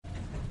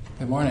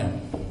Good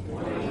morning.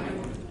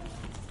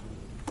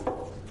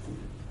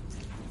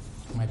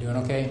 Am I doing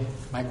okay,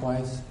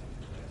 mic-wise?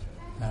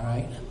 All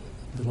right.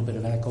 A little bit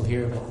of echo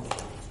here, but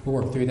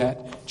we'll work through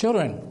that.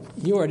 Children,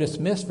 you are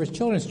dismissed for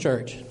Children's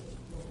Church.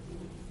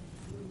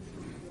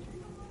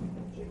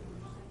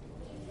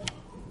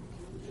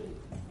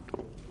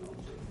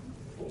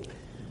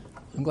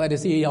 I'm glad to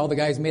see all the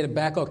guys made it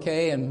back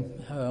okay, and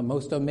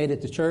most of them made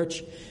it to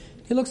church.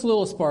 It looks a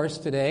little sparse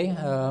today.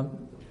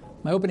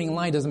 My opening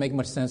line doesn't make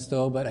much sense,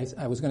 though, but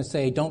I was going to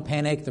say, don't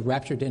panic, the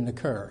rapture didn't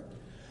occur.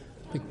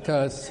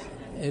 Because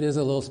it is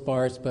a little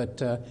sparse,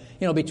 but,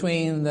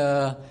 between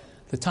the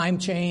time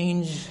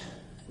change,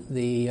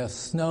 the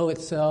snow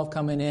itself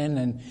coming in,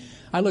 and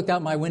I looked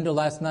out my window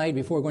last night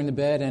before going to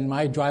bed, and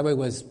my driveway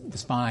was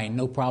fine,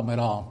 no problem at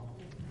all.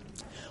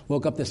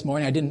 Woke up this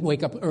morning. I didn't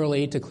wake up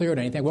early to clear it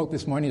or anything. I woke up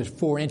this morning. There's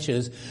 4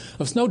 inches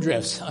of snow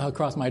drifts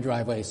across my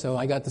driveway. So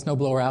I got the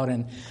snowblower out,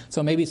 and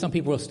so maybe some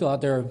people are still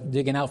out there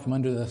digging out from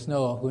under the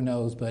snow. Who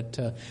knows? But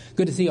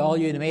good to see all of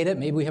you who made it.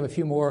 Maybe we have a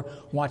few more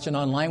watching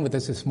online with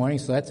us this morning,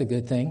 so that's a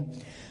good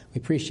thing.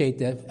 We appreciate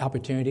that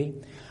opportunity.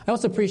 I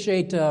also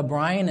appreciate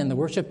Brian and the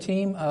worship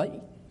team.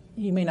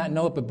 You may not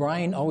know it, but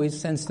Brian always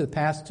sends to the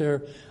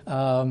pastor,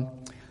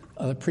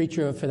 the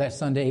preacher for that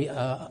Sunday,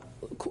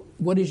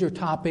 what is your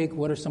topic?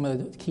 What are some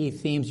of the key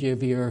themes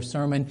of your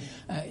sermon?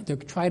 To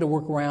try to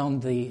work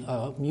around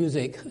the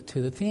music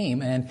to the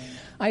theme. And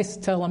I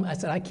tell him, I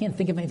said, I can't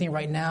think of anything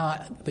right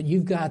now, but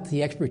you've got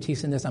the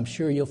expertise in this. I'm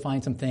sure you'll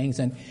find some things.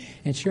 And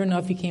sure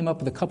enough, he came up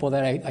with a couple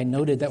that I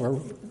noted that were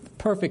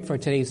perfect for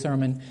today's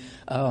sermon.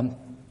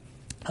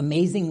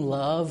 Amazing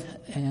love,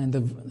 and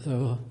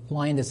the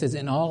line that says,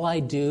 in all I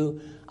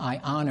do, I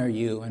honor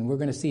you. And we're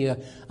going to see a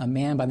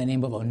man by the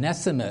name of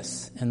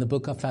Onesimus in the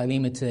book of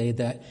Philemon today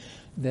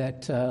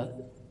that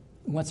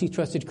once he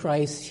trusted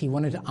Christ, he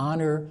wanted to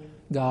honor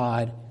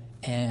God,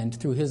 and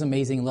through his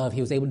amazing love,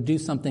 he was able to do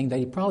something that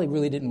he probably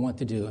really didn't want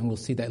to do, and we'll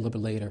see that a little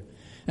bit later.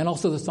 And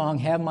also the song,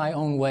 Have My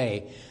Own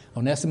Way.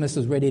 Onesimus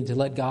was ready to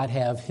let God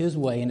have his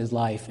way in his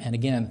life, and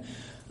again,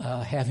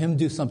 have him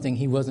do something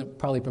he wasn't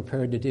probably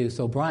prepared to do.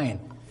 So Brian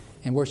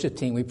and worship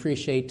team, we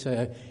appreciate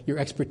your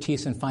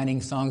expertise in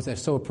finding songs that are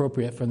so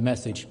appropriate for the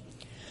message.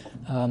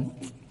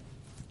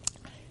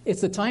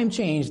 It's the time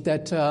change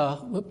that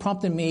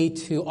prompted me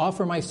to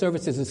offer my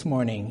services this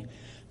morning,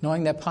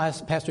 knowing that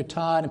Pastor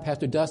Todd and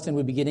Pastor Dustin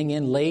would be getting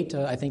in late.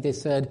 I think they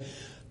said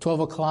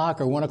 12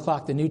 o'clock or 1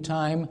 o'clock the new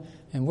time.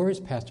 And where is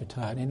Pastor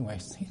Todd anyway?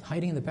 Is he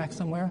hiding in the back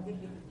somewhere?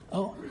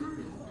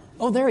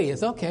 Oh, there he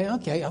is.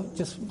 Okay.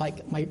 Just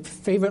like my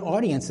favorite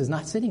audience is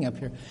not sitting up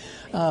here.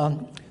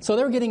 So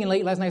they were getting in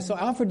late last night, so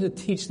I offered to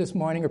teach this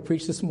morning or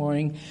preach this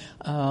morning.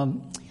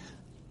 And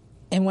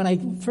when I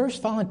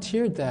first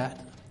volunteered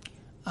that,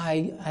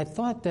 I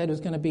thought that it was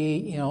going to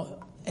be,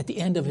 at the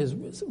end of his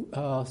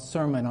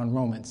sermon on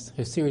Romans,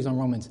 his series on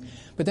Romans.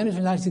 But then it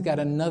turns out he's got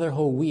another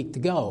whole week to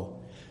go.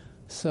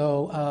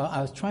 So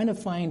I was trying to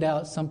find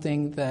out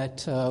something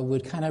that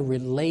would kind of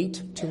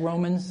relate to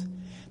Romans.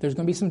 There's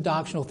going to be some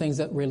doctrinal things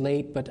that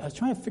relate, but I was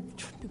trying to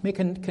make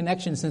a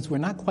connection since we're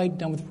not quite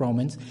done with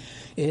Romans.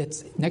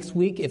 It's next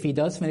week, if he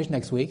does finish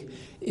next week,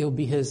 it'll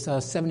be his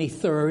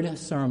 73rd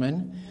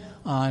sermon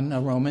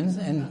on Romans.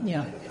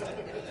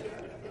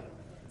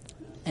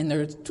 And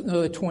there's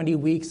another 20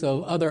 weeks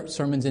of other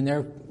sermons in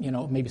there,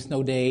 maybe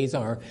snow days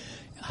or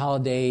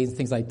holidays,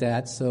 things like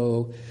that.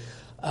 So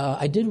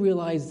I did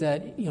realize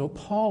that,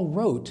 Paul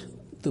wrote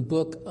the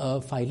book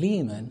of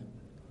Philemon,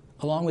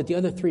 along with the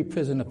other 3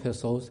 prison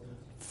epistles,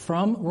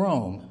 from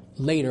Rome,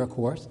 later, of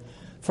course,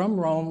 from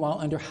Rome while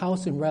under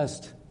house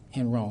arrest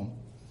in Rome.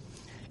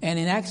 And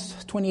in Acts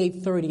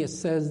 28:30, it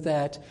says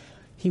that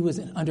he was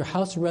under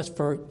house arrest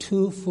for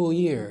 2 full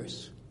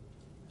years,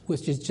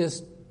 which is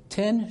just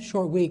 10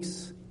 short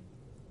weeks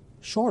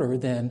shorter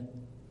than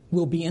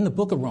will be in the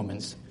book of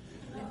Romans.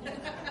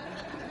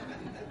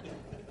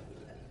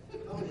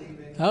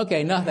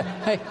 Okay, nothing.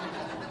 Hey,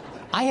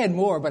 I had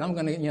more, but I'm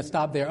going to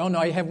stop there. Oh, no,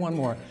 I have one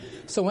more.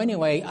 So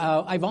anyway,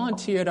 I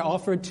volunteered, I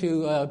offered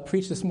to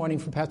preach this morning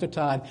for Pastor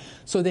Todd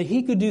so that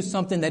he could do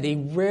something that he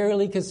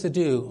rarely gets to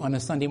do on a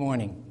Sunday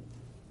morning.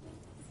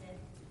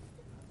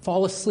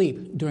 Fall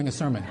asleep during a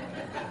sermon.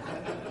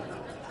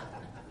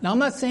 Now, I'm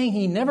not saying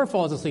he never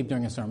falls asleep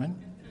during a sermon.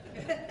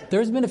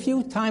 There's been a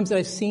few times that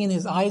I've seen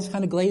his eyes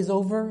kind of glaze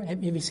over.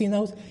 Have you seen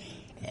those?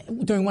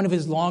 During one of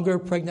his longer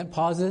pregnant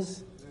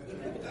pauses.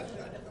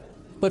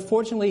 But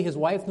fortunately, his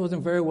wife knows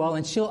him very well,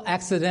 and she'll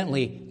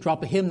accidentally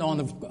drop a hymnal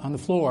on the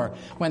floor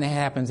when it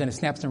happens, and it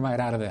snaps him right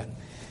out of it.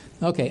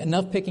 Okay,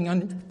 enough picking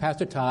on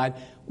Pastor Todd.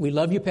 We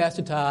love you,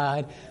 Pastor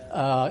Todd.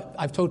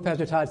 I've told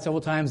Pastor Todd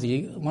several times,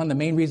 one of the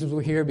main reasons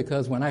we're here,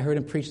 because when I heard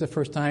him preach the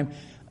first time,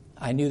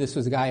 I knew this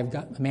was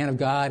a man of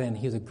God, and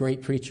he's a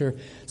great preacher.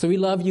 So we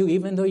love you,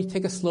 even though you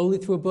take us slowly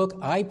through a book.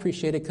 I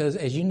appreciate it because,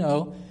 as you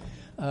know,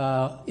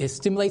 it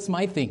stimulates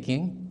my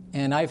thinking,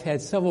 and I've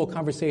had several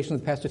conversations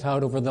with Pastor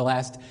Todd over the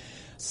last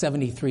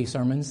 73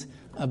 sermons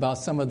about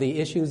some of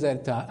the issues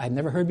that I'd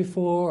never heard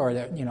before or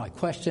that, I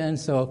questioned.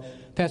 So,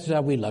 Pastor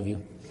Todd, we love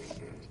you.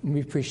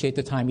 We appreciate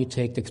the time you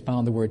take to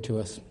expound the word to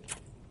us.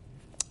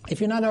 If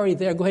you're not already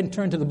there, go ahead and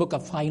turn to the book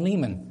of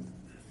Philemon.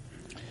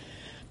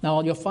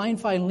 Now, you'll find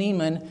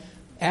Philemon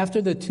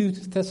after the 2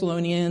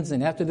 Thessalonians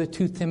and after the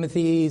 2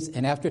 Timothys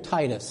and after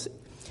Titus.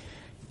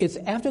 It's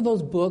after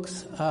those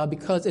books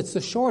because it's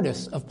the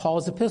shortest of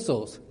Paul's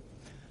epistles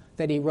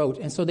that he wrote.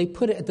 And so they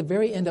put it at the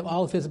very end of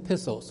all of his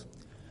epistles.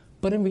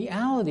 But in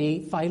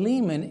reality,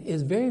 Philemon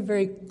is very,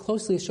 very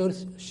closely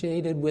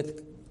associated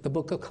with the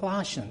book of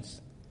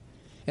Colossians,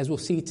 as we'll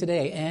see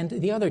today, and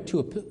the other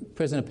 2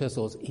 prison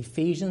epistles,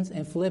 Ephesians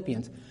and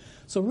Philippians.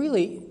 So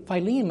really,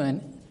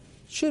 Philemon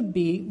should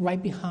be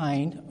right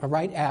behind or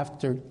right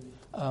after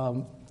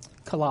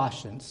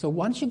Colossians. So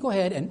why don't you go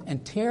ahead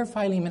and tear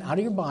Philemon out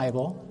of your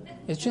Bible.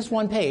 It's just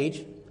one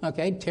page,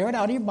 okay? Tear it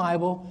out of your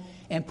Bible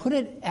and put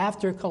it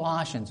after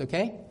Colossians,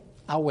 okay?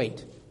 I'll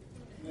wait.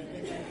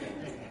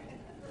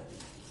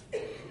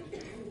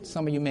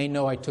 Some of you may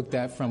know I took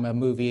that from a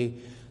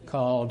movie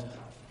called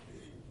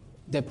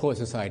Dead Poets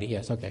Society.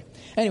 Yes, okay.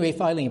 Anyway,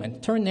 Philemon,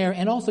 turn there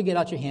and also get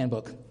out your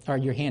handbook, or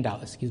your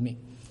handout, excuse me.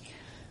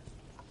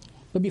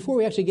 But before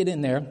we actually get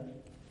in there,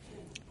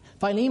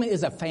 Philemon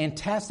is a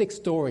fantastic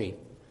story.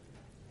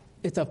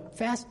 It's a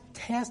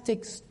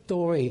fantastic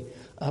story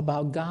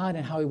about God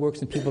and how he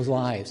works in people's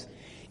lives.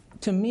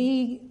 To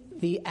me,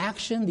 the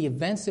action, the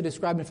events that are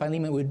described in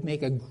Philemon would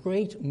make a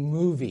great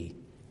movie.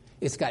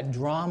 It's got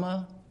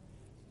drama.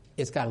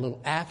 It's got a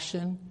little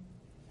action.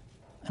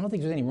 I don't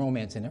think there's any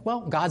romance in it.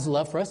 Well, God's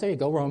love for us. There you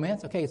go,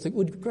 romance. Okay, it's a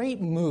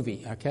great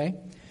movie, okay?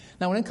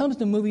 Now, when it comes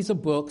to movies or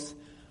books,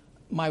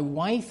 my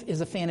wife is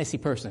a fantasy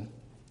person.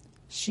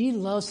 She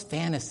loves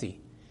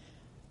fantasy.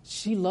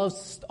 She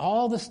loves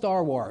all the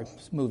Star Wars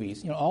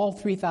movies, all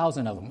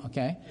 3,000 of them,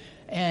 okay?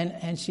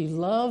 And she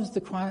loves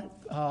the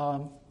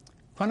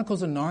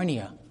Chronicles of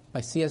Narnia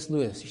by C.S.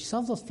 Lewis. She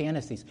loves those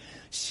fantasies.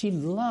 She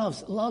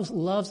loves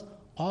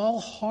all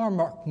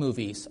Hallmark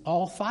movies,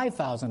 all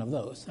 5,000 of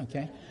those,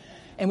 okay?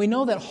 And we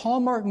know that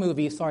Hallmark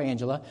movies, sorry,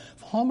 Angela,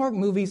 Hallmark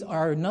movies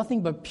are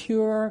nothing but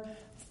pure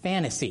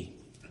fantasy,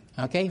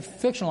 okay?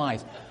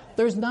 Fictionalized.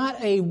 There's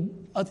not a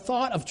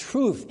thought of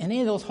truth in any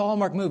of those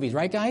Hallmark movies,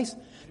 right, guys?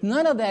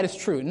 None of that is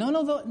true. None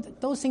of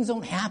those things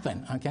don't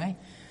happen, okay?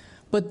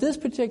 But this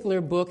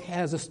particular book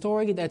has a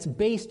story that's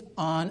based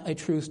on a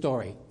true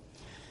story.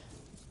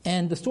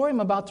 And the story I'm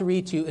about to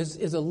read to you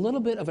is a little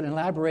bit of an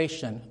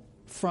elaboration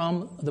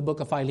from the book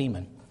of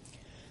Philemon.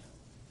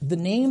 The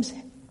names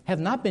have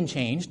not been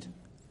changed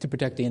to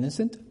protect the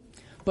innocent,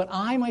 but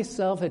I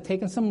myself have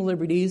taken some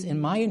liberties in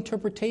my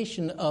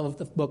interpretation of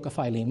the book of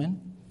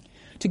Philemon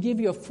to give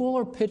you a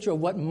fuller picture of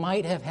what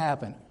might have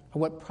happened, or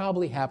what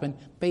probably happened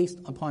based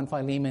upon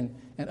Philemon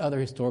and other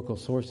historical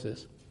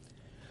sources.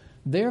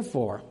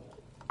 Therefore,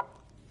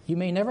 you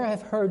may never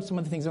have heard some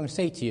of the things I'm going to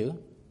say to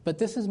you, but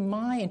this is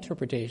my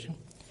interpretation.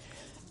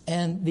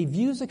 And the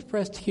views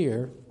expressed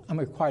here, I'm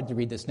required to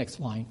read this next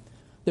line.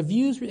 The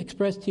views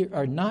expressed here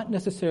are not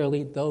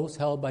necessarily those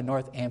held by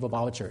North Anvil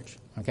Bible Church,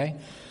 okay?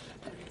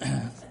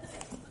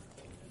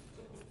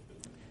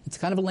 It's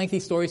kind of a lengthy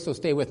story, so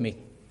stay with me.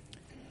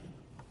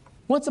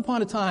 Once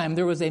upon a time,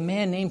 there was a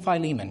man named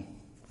Philemon.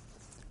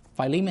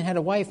 Philemon had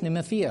a wife named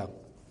Apphia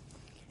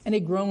and a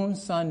grown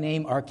son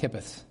named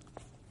Archippus.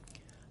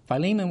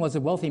 Philemon was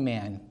a wealthy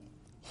man.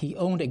 He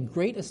owned a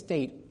great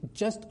estate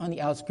just on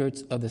the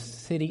outskirts of the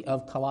city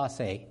of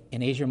Colossae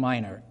in Asia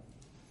Minor,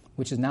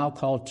 which is now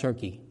called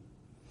Turkey.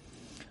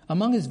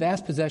 Among his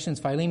vast possessions,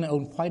 Philemon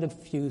owned quite a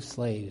few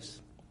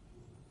slaves.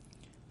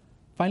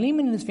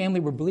 Philemon and his family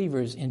were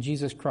believers in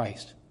Jesus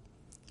Christ,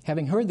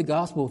 having heard the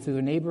gospel through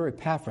their neighbor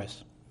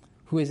Epaphras,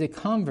 who is a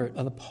convert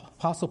of the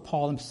Apostle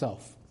Paul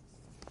himself.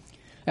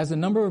 As the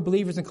number of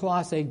believers in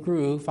Colossae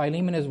grew,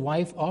 Philemon and his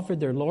wife offered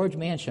their large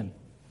mansion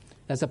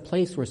as a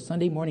place where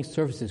Sunday morning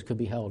services could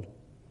be held.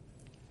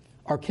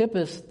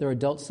 Archippus, their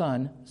adult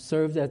son,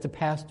 served as the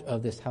pastor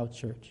of this house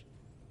church.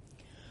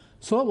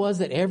 So it was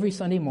that every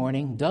Sunday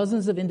morning,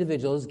 dozens of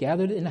individuals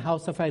gathered in the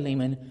house of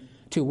Philemon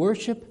to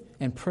worship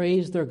and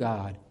praise their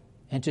God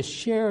and to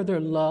share their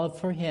love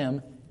for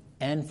him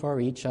and for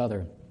each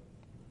other.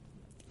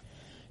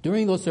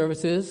 During those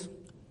services,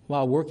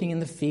 while working in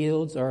the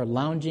fields or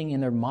lounging in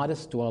their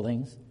modest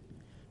dwellings,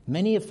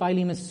 many of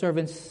Philemon's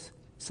servants,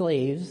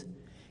 slaves,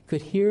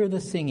 could hear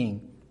the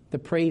singing, the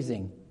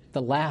praising,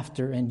 the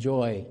laughter and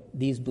joy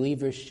these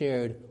believers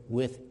shared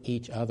with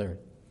each other.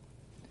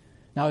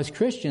 Now, as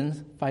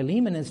Christians,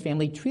 Philemon and his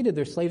family treated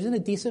their slaves in a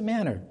decent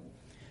manner.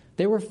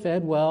 They were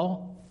fed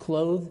well,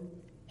 clothed,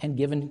 and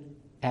given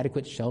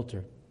adequate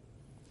shelter.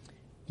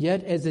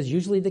 Yet, as is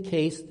usually the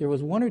case, there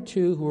was one or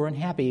two who were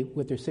unhappy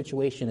with their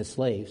situation as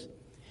slaves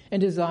and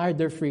desired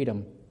their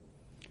freedom.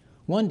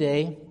 One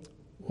day,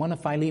 one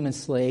of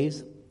Philemon's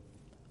slaves,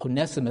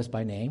 Onesimus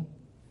by name,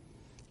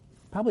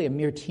 probably a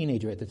mere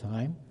teenager at the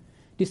time,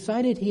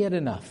 decided he had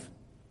enough.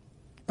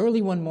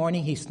 Early one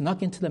morning, he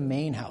snuck into the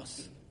main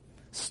house,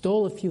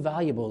 stole a few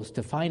valuables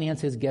to finance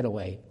his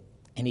getaway,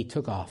 and he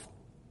took off.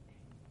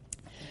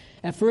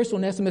 At first,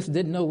 Onesimus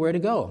didn't know where to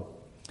go.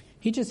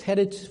 He just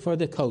headed for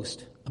the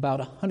coast, about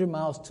 100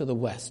 miles to the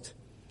west.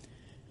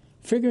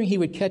 Figuring he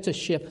would catch a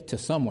ship to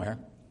somewhere,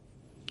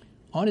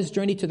 on his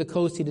journey to the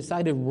coast, he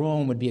decided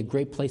Rome would be a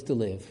great place to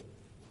live.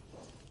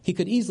 He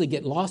could easily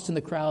get lost in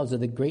the crowds of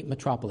the great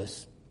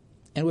metropolis,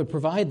 and would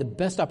provide the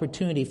best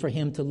opportunity for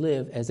him to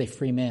live as a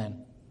free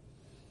man.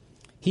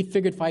 He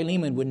figured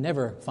Philemon would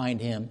never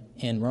find him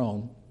in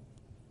Rome.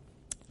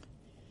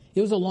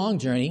 It was a long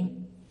journey,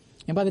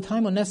 and by the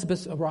time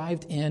Onesimus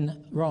arrived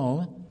in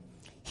Rome,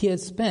 he had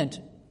spent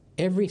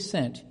every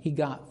cent he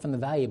got from the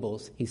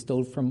valuables he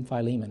stole from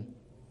Philemon.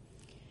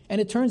 And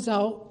it turns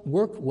out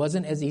work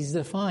wasn't as easy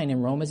to find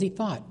in Rome as he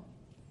thought.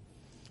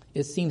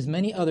 It seems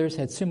many others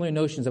had similar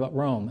notions about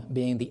Rome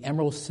being the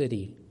emerald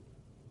city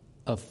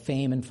of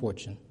fame and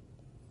fortune.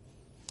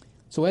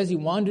 So as he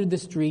wandered the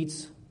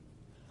streets,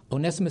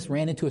 Onesimus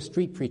ran into a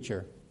street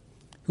preacher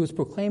who was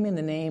proclaiming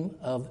the name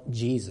of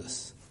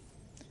Jesus.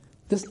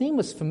 This name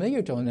was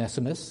familiar to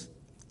Onesimus,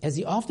 as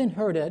he often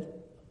heard it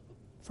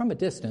from a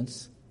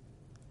distance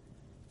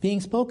being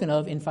spoken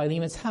of in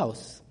Philemon's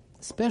house,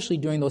 especially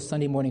during those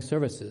Sunday morning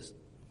services.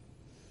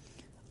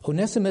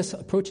 Onesimus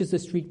approaches the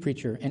street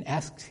preacher and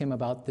asks him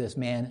about this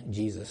man,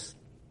 Jesus.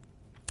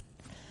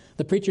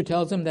 The preacher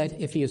tells him that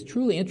if he is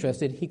truly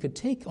interested, he could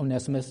take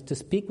Onesimus to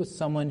speak with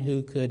someone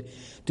who could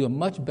do a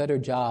much better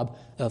job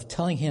of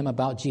telling him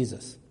about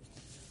Jesus.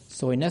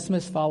 So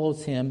Onesimus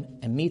follows him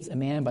and meets a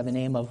man by the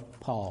name of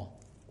Paul.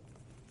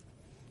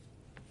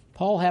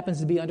 Paul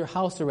happens to be under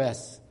house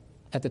arrest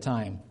at the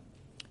time.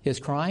 His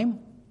crime?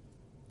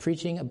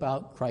 Preaching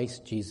about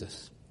Christ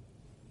Jesus.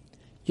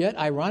 Yet,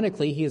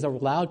 ironically, he is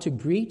allowed to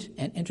greet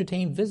and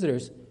entertain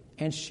visitors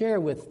and share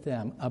with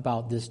them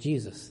about this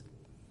Jesus.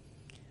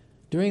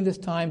 During this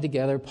time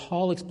together,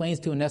 Paul explains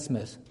to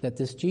Onesimus that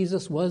this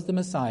Jesus was the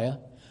Messiah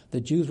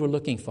the Jews were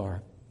looking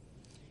for.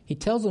 He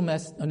tells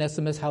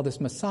Onesimus how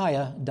this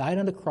Messiah died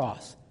on the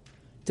cross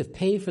to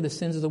pay for the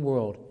sins of the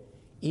world,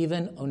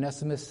 even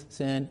Onesimus'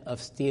 sin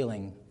of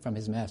stealing from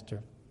his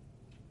master.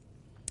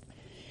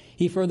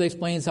 He further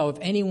explains how if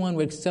anyone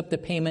would accept the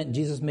payment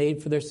Jesus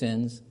made for their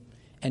sins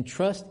and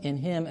trust in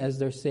him as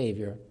their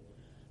Savior,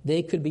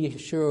 they could be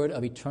assured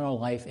of eternal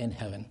life in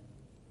heaven.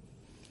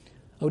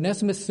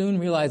 Onesimus soon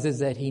realizes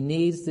that he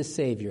needs this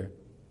Savior,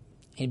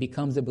 and he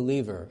becomes a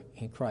believer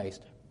in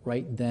Christ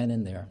right then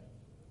and there.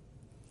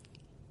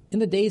 In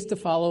the days to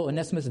follow,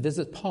 Onesimus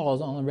visits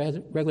Paul on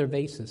a regular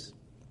basis,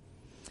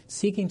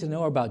 seeking to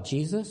know about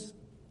Jesus,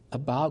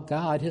 about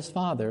God, his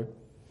Father,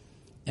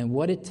 and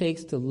what it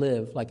takes to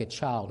live like a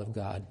child of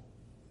God.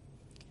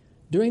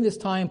 During this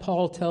time,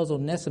 Paul tells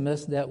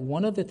Onesimus that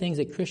one of the things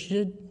a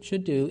Christian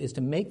should do is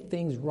to make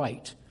things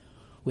right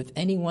with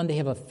anyone they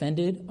have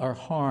offended or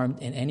harmed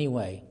in any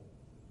way.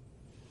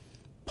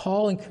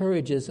 Paul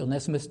encourages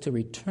Onesimus to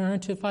return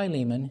to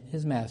Philemon,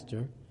 his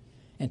master,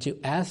 and to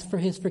ask for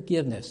his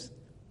forgiveness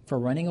for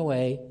running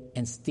away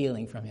and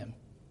stealing from him.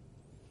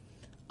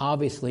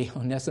 Obviously,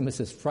 Onesimus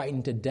is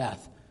frightened to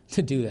death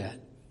to do that.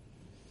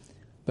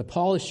 But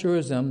Paul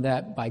assures them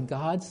that by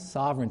God's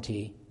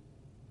sovereignty,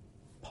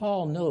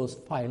 Paul knows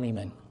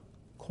Philemon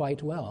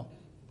quite well.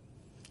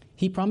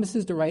 He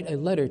promises to write a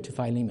letter to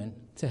Philemon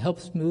to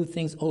help smooth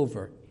things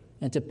over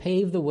and to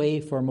pave the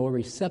way for a more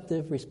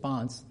receptive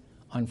response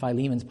on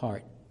Philemon's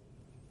part.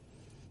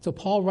 So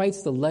Paul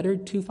writes the letter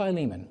to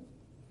Philemon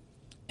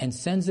and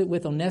sends it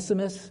with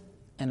Onesimus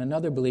and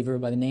another believer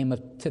by the name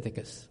of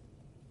Tychicus.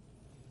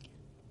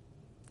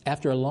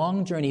 After a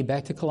long journey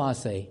back to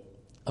Colossae,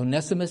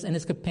 Onesimus and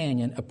his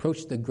companion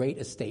approach the great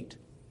estate.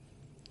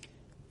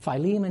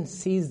 Philemon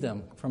sees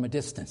them from a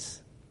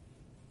distance,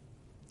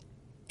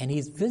 and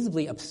he's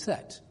visibly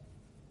upset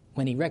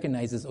when he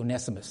recognizes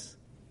Onesimus.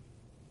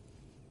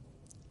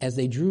 As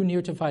they drew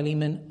near to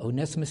Philemon,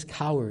 Onesimus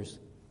cowers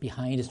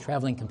behind his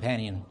traveling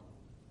companion,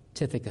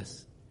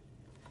 Tychicus,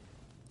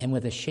 and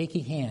with a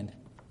shaky hand,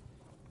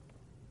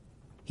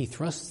 he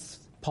thrusts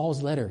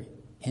Paul's letter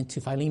into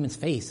Philemon's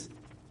face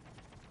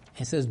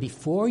and says,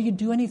 "Before you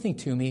do anything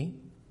to me,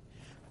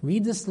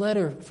 read this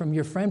letter from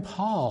your friend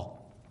Paul,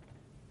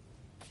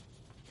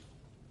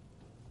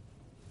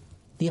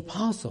 the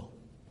apostle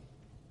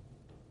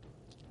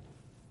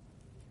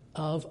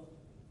of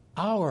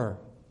our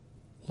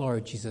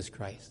Lord Jesus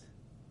Christ."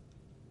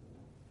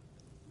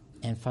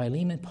 And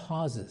Philemon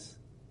pauses,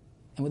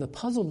 and with a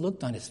puzzled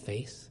look on his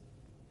face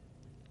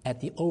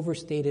at the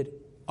overstated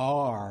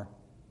 "our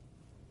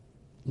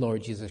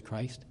Lord Jesus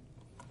Christ,"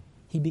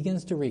 he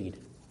begins to read.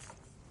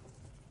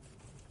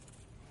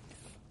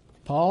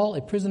 Paul,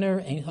 a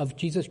prisoner of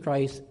Jesus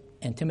Christ,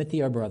 and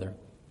Timothy, our brother,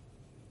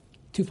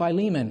 to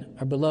Philemon,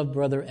 our beloved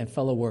brother and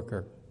fellow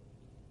worker,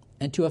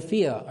 and to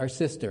Apphia, our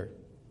sister,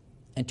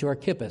 and to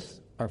Archippus,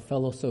 our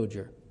fellow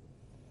soldier,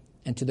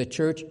 and to the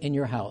church in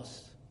your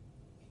house.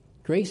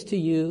 Grace to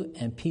you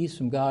and peace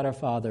from God our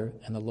Father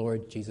and the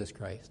Lord Jesus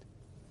Christ.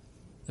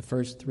 The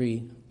first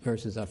three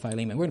verses of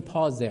Philemon. We're going to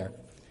pause there,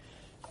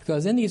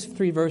 because in these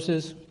three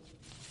verses,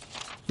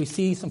 we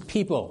see some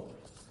people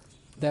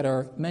that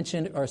are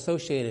mentioned or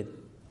associated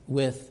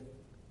with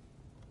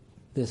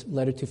this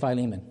letter to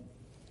Philemon.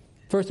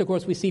 First, of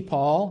course, we see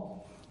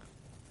Paul,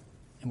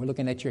 and we're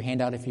looking at your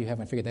handout if you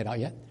haven't figured that out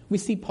yet. We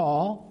see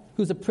Paul,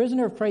 who's a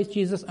prisoner of Christ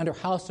Jesus under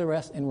house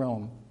arrest in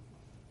Rome.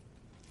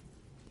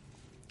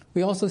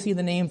 We also see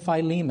the name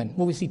Philemon.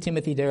 Well, we see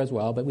Timothy there as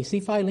well, but we see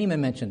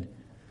Philemon mentioned.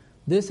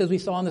 This, as we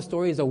saw in the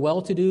story, is a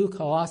well-to-do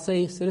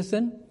Colossae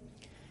citizen.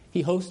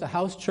 He hosts a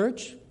house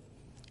church,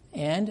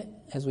 and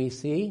as we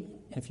see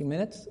in a few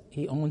minutes,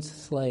 he owns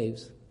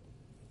slaves.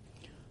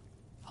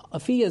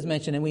 Apphia is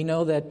mentioned, and we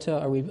know that,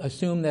 or we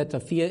assume that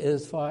Apphia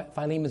is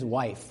Philemon's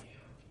wife.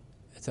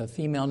 It's a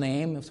female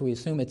name, so we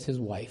assume it's his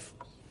wife.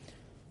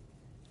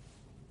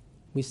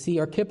 We see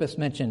Archippus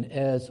mentioned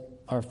as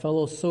our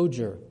fellow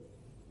soldier.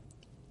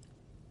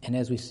 And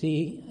as we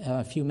see in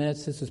a few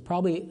minutes, this is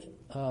probably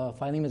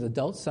Philemon's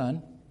adult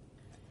son.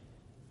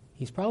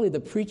 He's probably the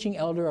preaching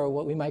elder, or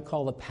what we might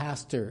call the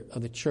pastor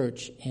of the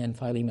church in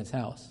Philemon's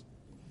house.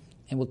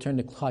 And we'll turn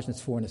to Colossians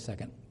 4 in a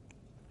second.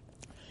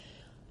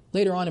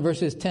 Later on in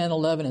verses 10,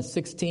 11, and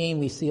 16,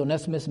 we see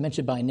Onesimus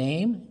mentioned by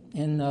name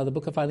in the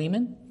book of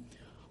Philemon.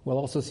 We'll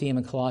also see him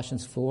in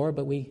Colossians 4,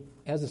 but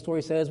as the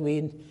story says,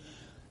 we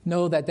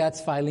know that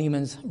that's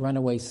Philemon's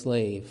runaway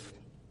slave.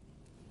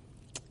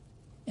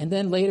 And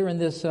then later in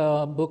this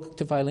book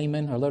to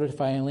Philemon, or letter to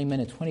Philemon,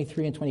 in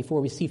 23 and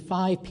 24, we see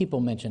 5 people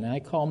mentioned, and I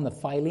call them the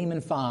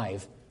Philemon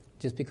 5,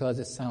 just because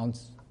it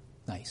sounds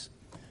nice.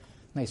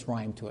 Nice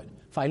rhyme to it.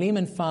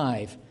 Philemon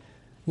 5.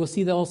 We'll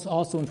see those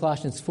also in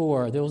Colossians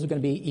 4. Those are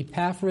going to be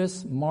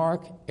Epaphras,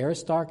 Mark,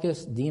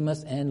 Aristarchus,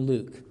 Demas, and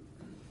Luke.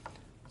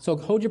 So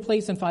hold your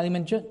place in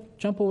Philemon.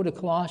 Jump over to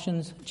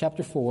Colossians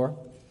chapter 4.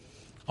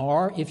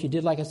 Or if you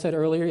did, like I said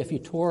earlier, if you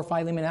tore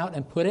Philemon out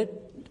and put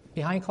it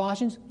behind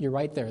Colossians, you're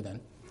right there then.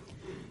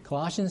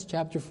 Colossians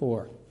chapter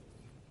 4.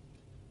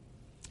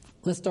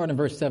 Let's start in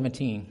verse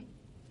 17.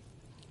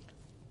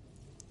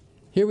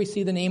 Here we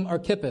see the name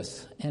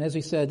Archippus. And as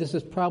we said, this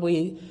is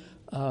probably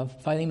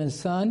Philemon's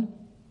son,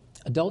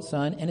 adult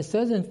son. And it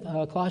says in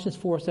Colossians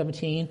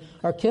 4:17,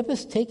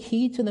 Archippus, take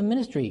heed to the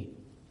ministry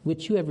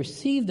which you have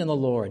received in the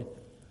Lord,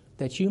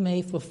 that you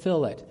may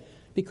fulfill it.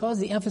 Because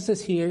the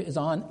emphasis here is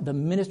on the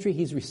ministry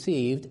he's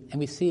received, and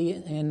we see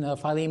in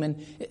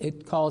Philemon,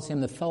 it calls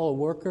him the fellow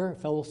worker,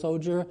 fellow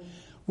soldier.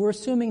 We're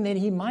assuming that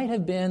he might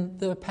have been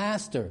the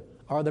pastor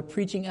or the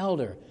preaching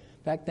elder.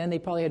 Back then, they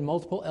probably had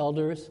multiple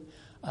elders,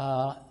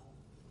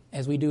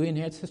 as we do in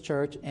here at this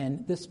church,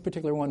 and this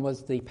particular one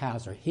was the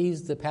pastor.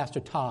 He's the Pastor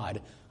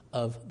Todd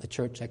of the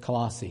church at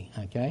Colossae,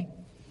 okay?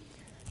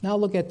 Now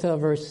look at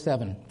verse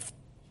 7.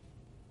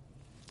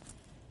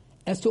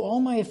 As to all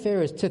my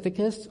affairs,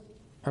 Tychicus,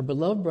 our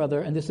beloved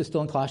brother, and this is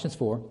still in Colossians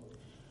 4,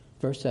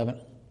 verse 7.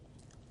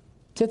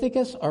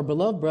 Tychicus, our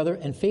beloved brother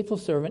and faithful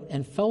servant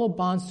and fellow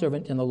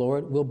bondservant in the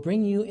Lord, will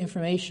bring you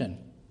information.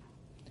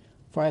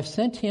 For I have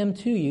sent him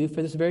to you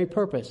for this very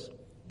purpose,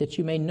 that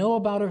you may know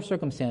about our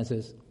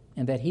circumstances,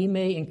 and that he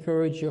may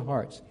encourage your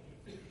hearts.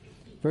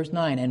 Verse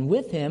 9, and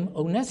with him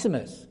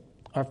Onesimus,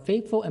 our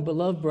faithful and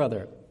beloved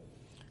brother,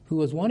 who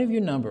was one of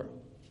your number.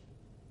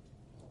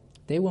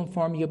 They will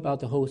inform you about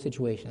the whole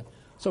situation.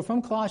 So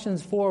from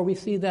Colossians 4, we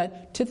see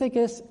that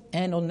Tychicus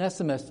and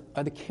Onesimus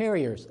are the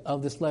carriers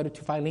of this letter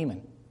to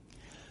Philemon.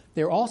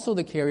 They're also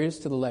the carriers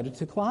to the letter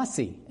to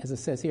Colossae, as it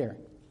says here.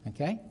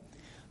 Okay?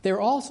 They're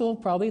also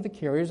probably the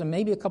carriers, and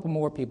maybe a couple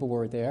more people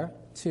were there,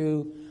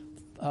 to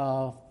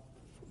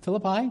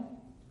Philippi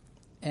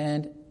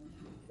and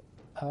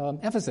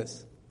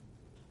Ephesus.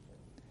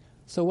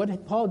 So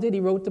what Paul did, he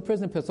wrote the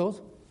prison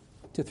epistles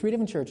to 3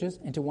 different churches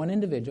and to one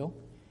individual.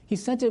 He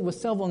sent it with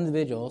several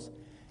individuals,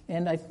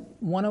 and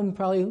one of them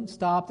probably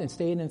stopped and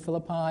stayed in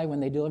Philippi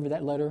when they delivered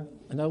that letter.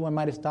 Another one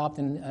might have stopped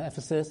in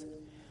Ephesus.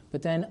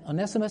 But then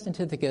Onesimus and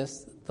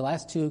Tychicus, the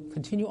last 2,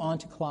 continue on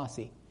to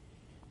Colossae.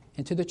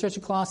 And to the church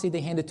of Colossae,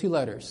 they handed 2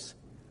 letters.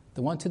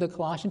 The one to the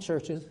Colossian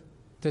churches,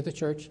 to the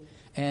church,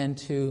 and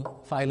to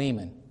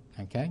Philemon.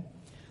 Okay?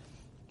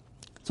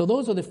 So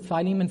those are the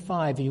Philemon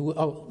 5.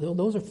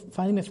 Those are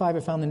Philemon 5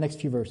 are found in the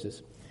next few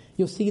verses.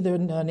 You'll see the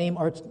name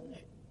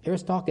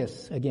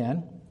Aristarchus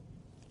again.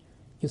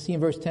 You'll see in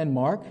verse 10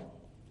 Mark.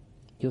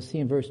 You'll see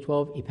in verse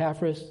 12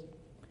 Epaphras.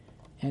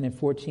 And in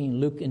 14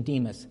 Luke and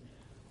Demas.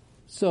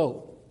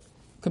 So,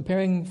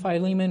 comparing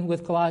Philemon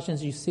with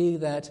Colossians, you see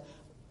that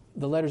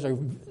the letters are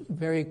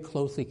very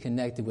closely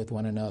connected with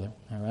one another.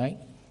 All right?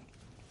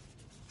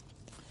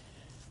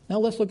 Now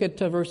let's look at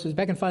verses,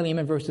 back in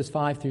Philemon, verses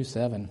 5 through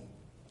 7.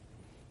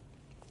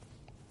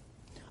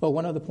 Oh,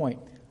 one other point.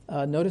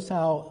 Notice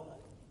how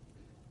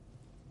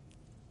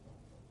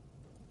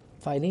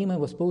Philemon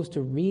was supposed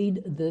to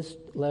read this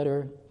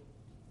letter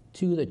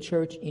to the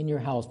church in your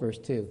house, verse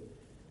 2.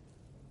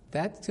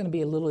 That's going to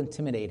be a little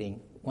intimidating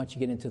once you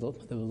get into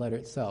the letter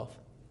itself,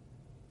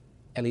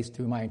 at least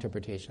through my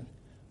interpretation.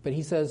 But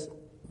he says,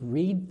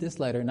 read this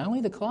letter, not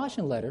only the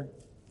Colossian letter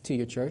to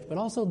your church, but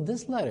also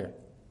this letter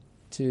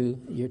to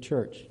your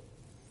church.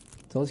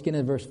 So let's get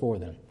into verse 4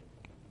 then.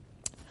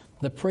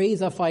 The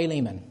praise of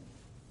Philemon.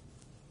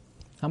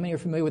 How many are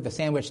familiar with the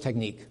sandwich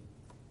technique?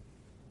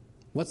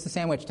 What's the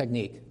sandwich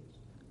technique?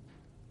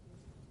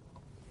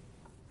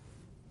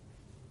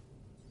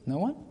 No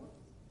one?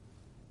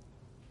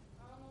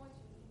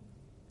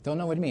 Don't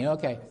know what you mean.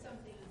 Okay.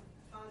 Something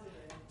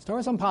positive. Start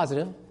with something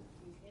positive.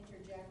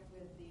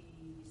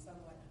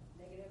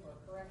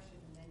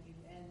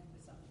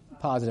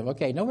 positive.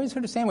 Okay, nobody's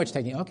heard of sandwich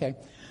technique. Okay.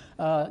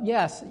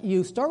 Yes,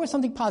 you start with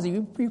something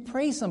positive. You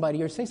praise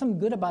somebody or say something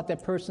good about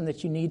that person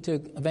that you need to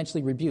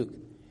eventually rebuke.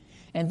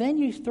 And then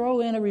you throw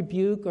in a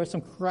rebuke or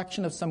some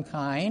correction of some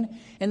kind,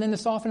 and then to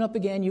soften up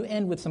again, you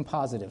end with some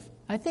positive.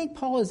 I think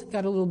Paul has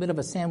got a little bit of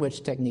a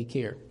sandwich technique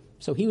here,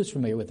 so he was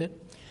familiar with it.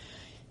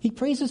 He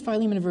praises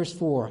Philemon in verse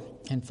 4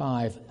 and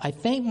 5. I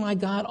thank my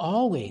God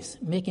always,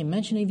 making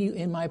mention of you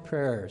in my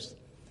prayers,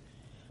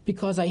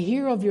 because I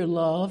hear of your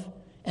love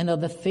and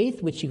of the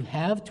faith which you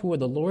have toward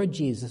the Lord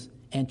Jesus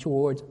and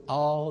towards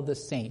all the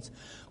saints.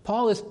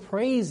 Paul is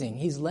praising.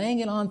 He's laying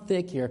it on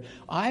thick here.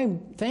 I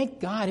thank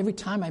God every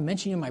time I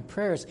mention you in my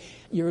prayers,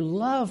 your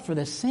love for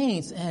the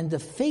saints and the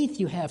faith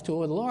you have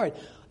toward the Lord.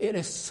 It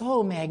is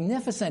so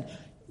magnificent.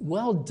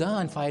 Well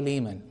done,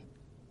 Philemon.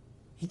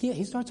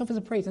 He starts off as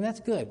a praise, and that's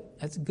good.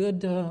 That's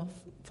good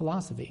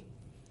philosophy.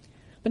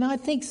 But now I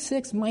think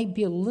 6 might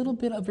be a little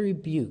bit of a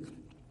rebuke.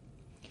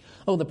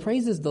 Oh, the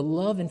praise is the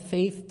love and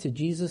faith to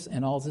Jesus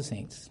and all the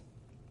saints.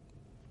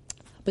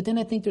 But then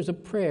I think there's a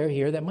prayer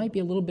here that might be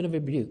a little bit of a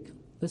rebuke.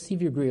 Let's see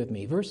if you agree with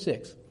me. Verse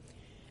 6.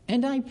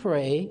 And I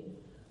pray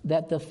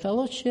that the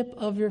fellowship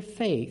of your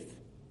faith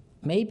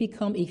may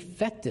become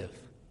effective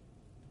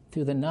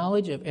through the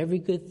knowledge of every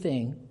good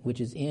thing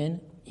which is in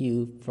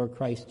you for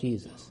Christ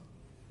Jesus.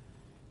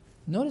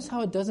 Notice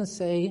how it doesn't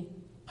say,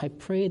 I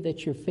pray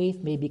that your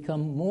faith may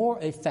become more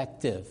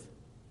effective.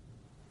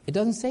 It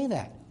doesn't say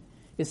that.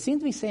 It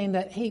seems to be saying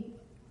that, hey,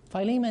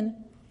 Philemon,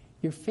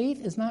 your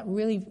faith is not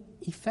really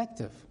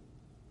effective.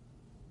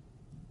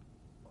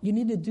 You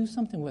need to do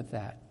something with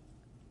that.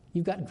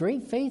 You've got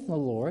great faith in the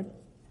Lord,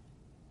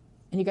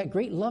 and you've got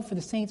great love for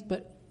the saints,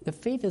 but the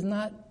faith is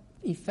not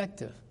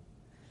effective.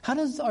 How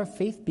does our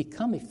faith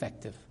become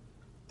effective?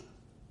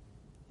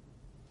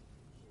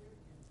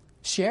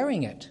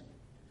 Sharing it.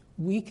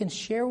 We can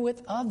share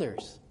with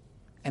others,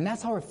 and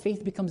that's how our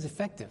faith becomes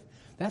effective.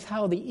 That's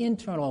how the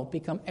internal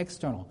become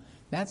external.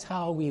 That's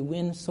how we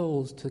win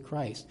souls to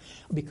Christ,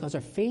 because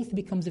our faith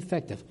becomes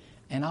effective.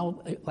 And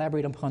I'll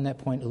elaborate upon that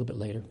point a little bit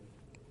later.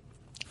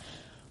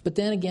 But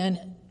then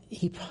again,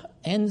 he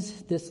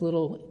ends this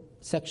little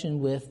section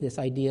with this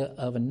idea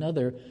of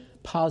another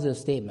positive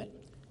statement.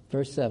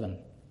 Verse 7.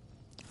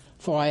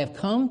 For I have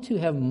come to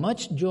have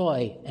much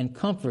joy and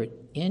comfort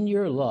in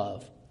your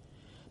love,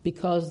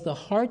 because the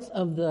hearts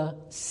of the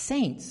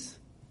saints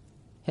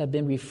have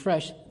been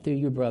refreshed through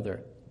your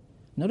brother.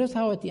 Notice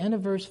how at the end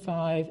of verse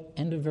 5,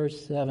 end of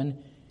verse 7,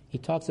 he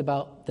talks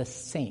about the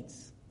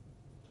saints.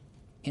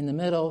 In the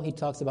middle, he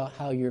talks about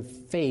how your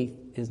faith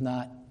is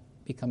not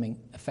becoming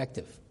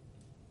effective.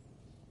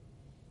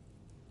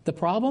 The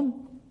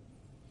problem,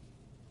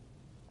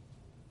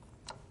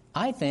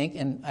 I think,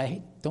 and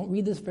I don't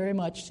read this very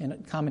much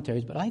in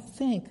commentaries, but I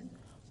think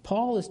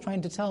Paul is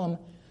trying to tell him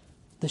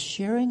the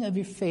sharing of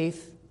your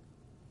faith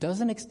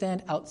doesn't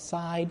extend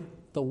outside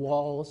the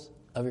walls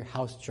of your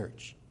house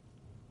church.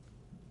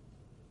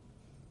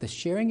 The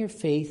sharing your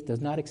faith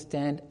does not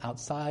extend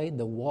outside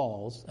the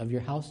walls of your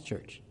house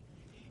church.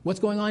 What's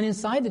going on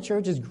inside the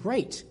church is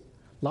great.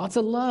 Lots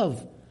of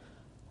love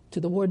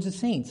towards the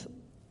saints,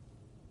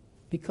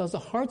 because the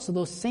hearts of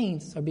those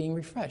saints are being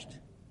refreshed.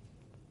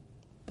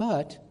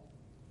 But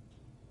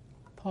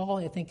Paul,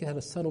 I think, had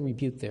a subtle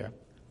rebuke there.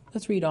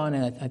 Let's read on,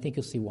 and I think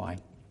you'll see why.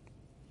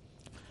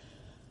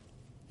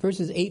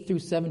 Verses 8 through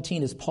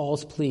 17 is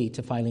Paul's plea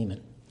to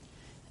Philemon.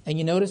 And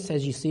you notice,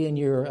 as you see in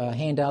your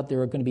handout,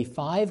 there are going to be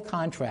 5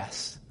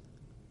 contrasts.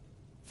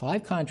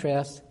 5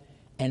 contrasts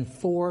and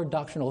 4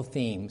 doctrinal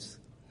themes.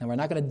 Now, we're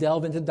not going to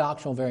delve into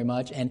doctrinal very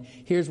much, and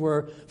here's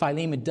where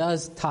Philemon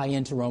does tie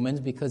into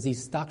Romans, because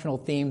these doctrinal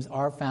themes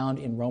are found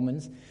in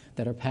Romans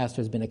that our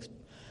pastor has been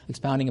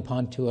expounding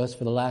upon to us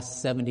for the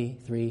last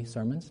 73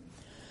 sermons.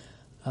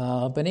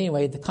 But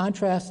anyway, the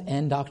contrast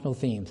and doctrinal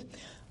themes.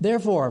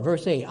 Therefore,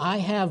 verse 8, I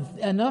have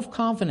enough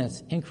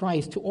confidence in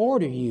Christ to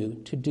order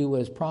you to do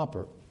what is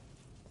proper.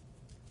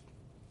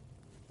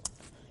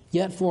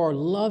 Yet for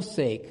love's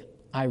sake,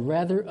 I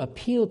rather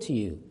appeal to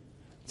you,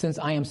 since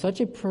I am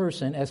such a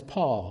person as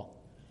Paul,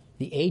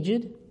 the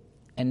aged,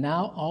 and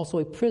now also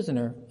a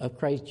prisoner of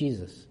Christ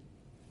Jesus.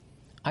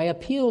 I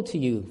appeal to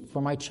you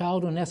for my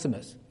child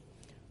Onesimus,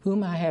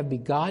 whom I have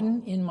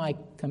begotten in my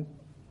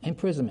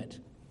imprisonment,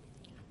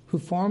 who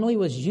formerly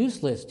was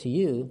useless to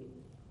you,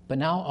 but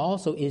now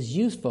also is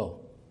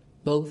useful,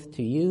 both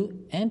to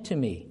you and to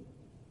me.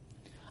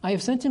 I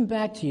have sent him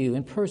back to you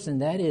in person,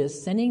 that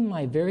is, sending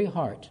my very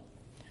heart,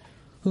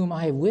 whom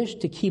I wish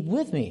to keep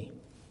with me,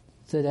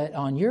 so that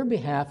on your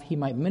behalf he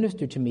might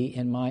minister to me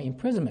in my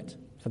imprisonment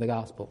for the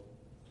gospel.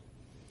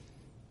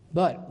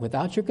 But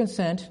without your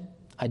consent,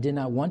 I did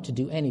not want to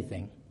do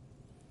anything,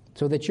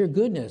 so that your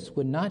goodness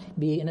would not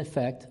be in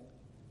effect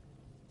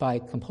by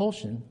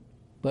compulsion,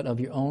 but of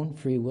your own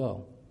free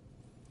will.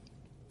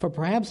 For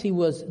perhaps he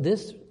was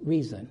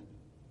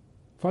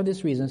for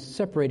this reason,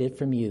 separated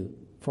from you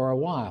for a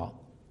while,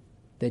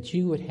 that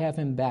you would have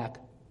him back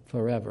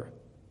forever.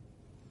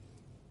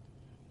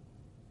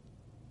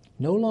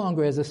 No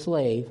longer as a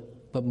slave,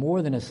 but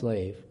more than a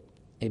slave,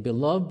 a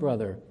beloved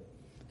brother,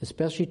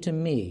 especially to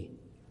me,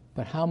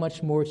 but how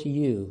much more to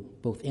you,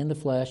 both in the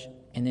flesh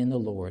and in the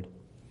Lord.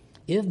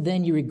 If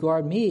then you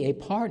regard me a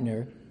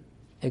partner,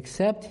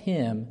 accept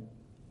him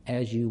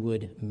as you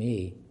would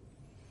me.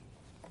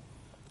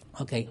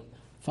 Okay,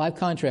 5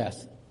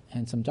 contrasts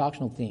and some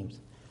doctrinal themes.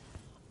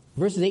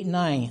 Verses 8 and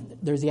 9,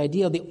 there's the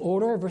idea of the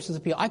order versus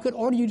appeal. I could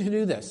order you to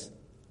do this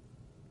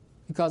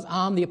because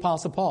I'm the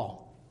Apostle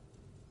Paul.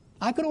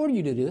 I could order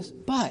you to do this,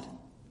 but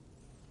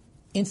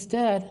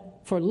instead,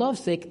 for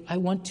love's sake, I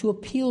want to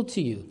appeal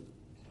to you.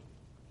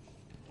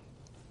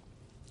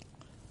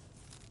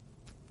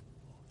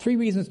 3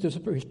 reasons to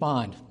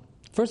respond.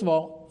 First of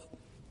all,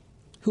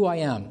 who I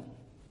am.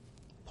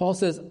 Paul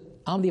says,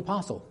 I'm the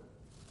apostle.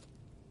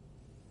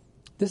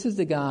 This is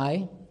the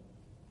guy,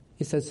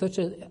 he says,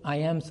 I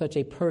am such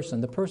a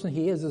person. The person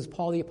he is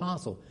Paul the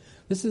apostle.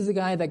 This is the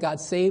guy that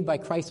got saved by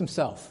Christ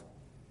himself.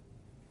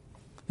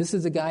 This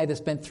is the guy that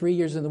spent 3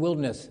 years in the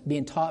wilderness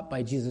being taught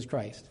by Jesus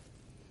Christ.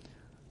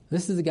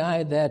 This is the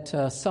guy that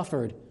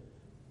suffered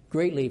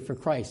greatly for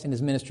Christ in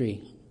his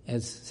ministry,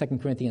 as 2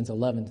 Corinthians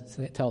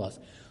 11 tell us.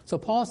 So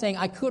Paul is saying,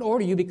 I could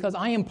order you because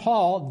I am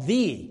Paul,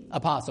 the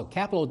apostle,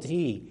 capital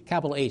T,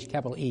 capital H,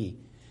 capital E.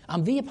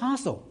 I'm the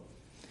apostle.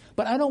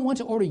 But I don't want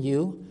to order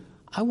you.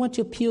 I want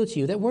to appeal to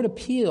you. That word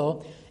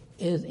appeal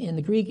is in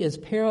the Greek is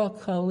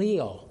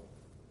parakaleo.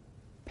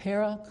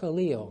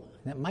 Parakaleo.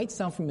 That might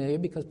sound familiar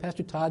because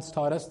Pastor Todd's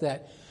taught us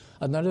that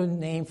another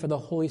name for the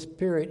Holy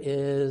Spirit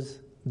is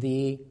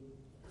the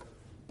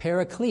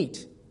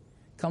Paraclete.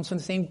 Comes from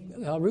the same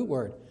root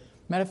word.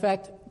 Matter of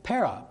fact,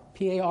 para,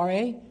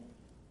 P-A-R-A,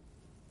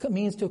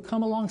 means to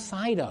come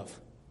alongside of.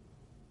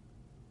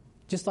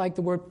 Just like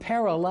the word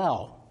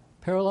parallel.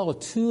 Parallel with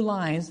 2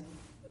 lines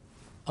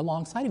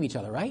alongside of each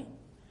other, right?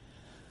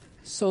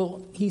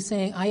 So he's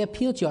saying, I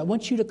appeal to you. I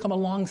want you to come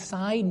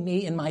alongside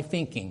me in my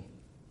thinking.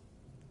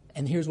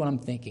 And here's what I'm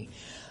thinking.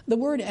 The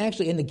word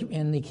actually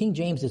in the King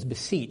James is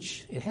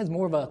beseech. It has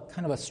more of a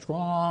kind of a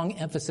strong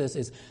emphasis.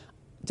 Is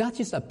not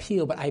just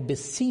appeal, but I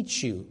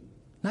beseech you.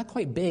 Not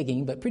quite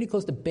begging, but pretty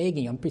close to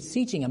begging. I'm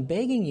beseeching, I'm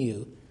begging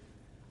you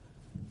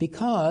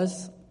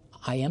because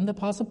I am the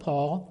Apostle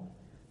Paul.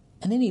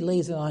 And then he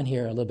lays it on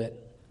here a little bit.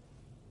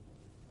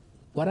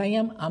 What I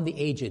am, I'm the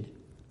aged.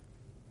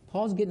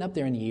 Paul's getting up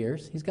there in the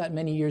years. He's got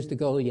many years to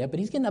go yet, but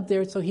he's getting up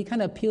there, so he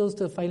kind of appeals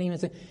to Philemon and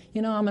says,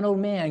 I'm an old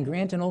man.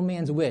 Grant an old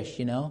man's wish,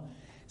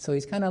 So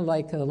he's kind of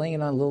like laying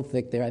it on a little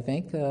thick there, I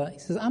think. He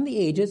says, I'm the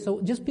aged,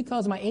 so just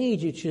because of my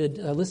age, you should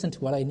listen to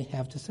what I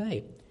have to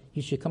say.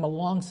 You should come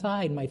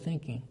alongside my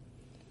thinking.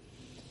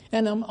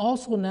 And I'm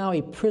also now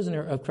a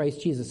prisoner of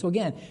Christ Jesus. So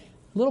again,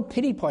 a little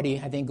pity party,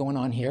 I think, going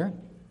on here,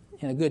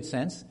 in a good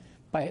sense,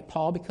 by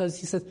Paul, because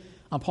he says,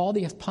 I'm Paul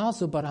the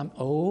apostle, but I'm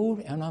old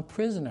and I'm a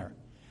prisoner.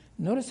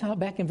 Notice how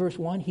back in verse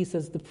 1, he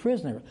says the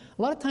prisoner.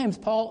 A lot of times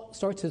Paul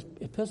starts his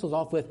epistles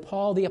off with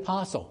Paul the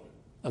apostle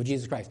of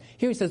Jesus Christ.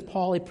 Here he says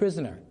Paul a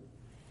prisoner.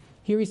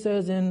 Here he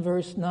says in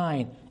verse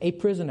 9, a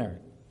prisoner.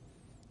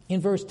 In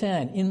verse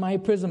 10, in my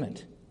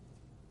imprisonment.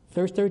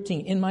 Verse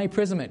 13, in my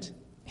imprisonment.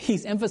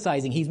 He's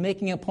emphasizing, he's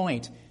making a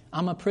point.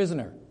 I'm a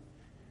prisoner.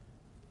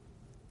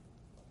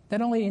 That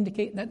not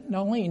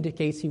only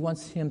indicates he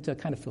wants him to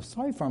kind of feel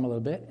sorry for him a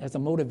little bit, as a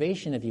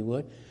motivation, if you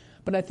would,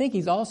 but I think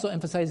he's also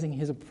emphasizing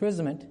his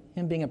imprisonment,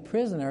 him being a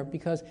prisoner,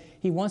 because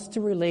he wants to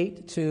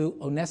relate to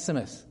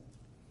Onesimus,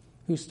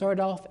 who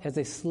started off as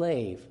a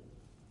slave,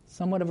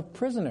 somewhat of a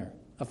prisoner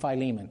of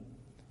Philemon.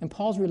 And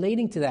Paul's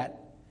relating to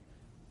that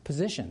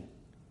position. And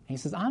he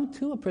says, I'm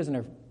too a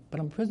prisoner, but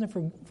I'm a prisoner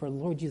for the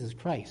Lord Jesus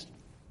Christ.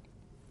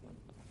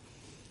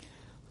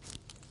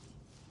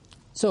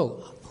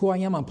 So, who I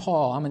am, I'm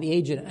Paul. I'm an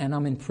aged and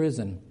I'm in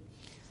prison.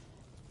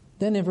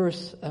 Then in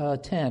verse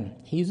 10,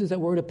 he uses that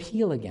word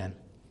appeal again.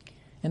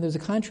 And there's a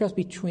contrast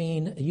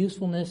between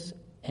usefulness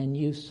and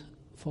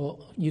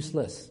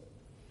useless.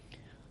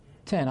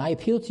 10, I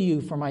appeal to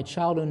you for my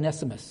child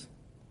Onesimus,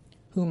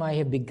 whom I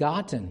have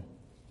begotten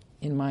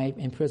in my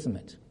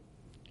imprisonment,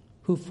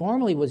 who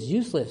formerly was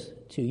useless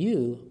to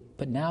you,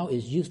 but now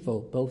is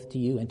useful both to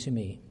you and to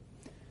me.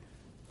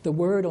 The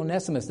word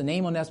Onesimus, the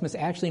name Onesimus,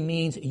 actually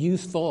means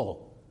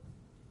useful.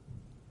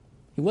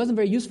 He wasn't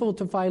very useful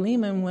to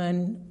Philemon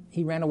when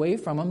he ran away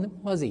from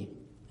him, was he?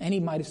 And he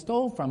might have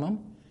stole from him.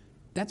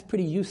 That's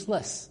pretty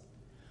useless.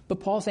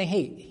 But Paul's saying,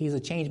 hey, he's a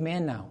changed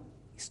man now.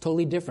 He's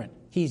totally different.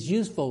 He's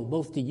useful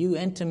both to you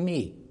and to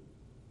me.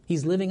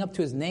 He's living up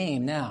to his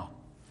name now.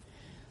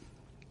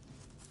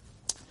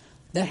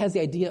 That has the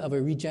idea of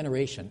a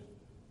regeneration.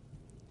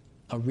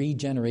 A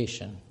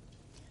regeneration.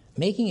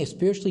 Making a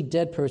spiritually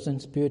dead person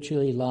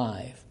spiritually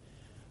alive.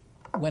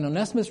 When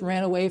Onesimus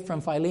ran away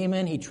from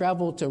Philemon, he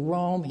traveled to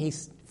Rome. He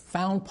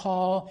found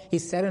Paul. He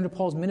sat under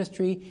Paul's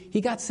ministry. He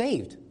got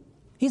saved.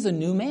 He's a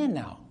new man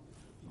now.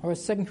 Or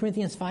as 2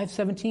 Corinthians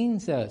 5:17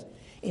 says,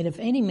 and if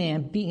any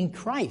man be in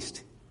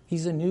Christ,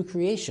 he's a new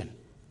creation.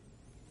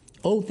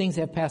 Old things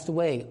have passed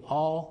away.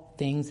 All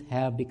things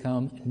have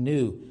become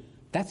new.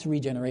 That's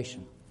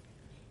regeneration.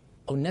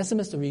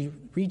 Onesimus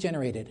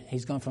regenerated.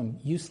 He's gone from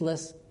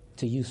useless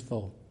to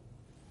useful.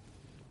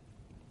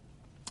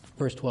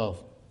 Verse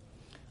 12.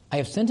 I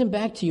have sent him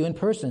back to you in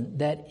person,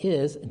 that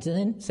is,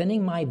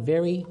 sending my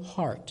very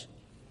heart,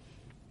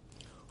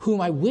 whom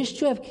I wish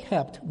to have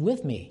kept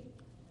with me,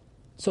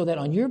 so that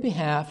on your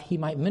behalf he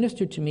might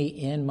minister to me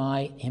in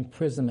my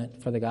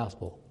imprisonment for the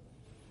gospel.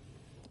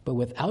 But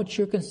without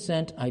your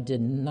consent I did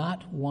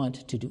not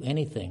want to do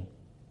anything,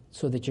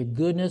 so that your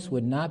goodness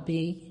would not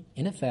be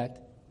in effect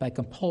by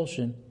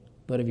compulsion,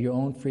 but of your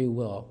own free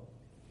will.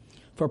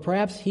 For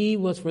perhaps he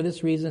was for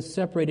this reason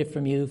separated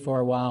from you for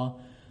a while,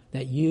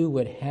 that you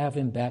would have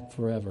him back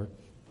forever.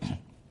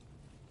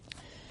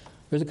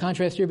 There's a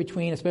contrast here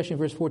between, especially in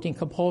verse 14,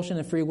 compulsion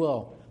and free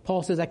will.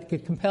 Paul says, I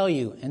could compel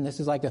you, and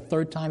this is like the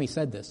third time he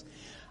said this.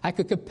 I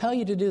could compel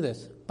you to do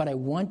this, but I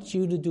want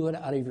you to do it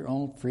out of your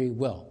own free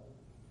will.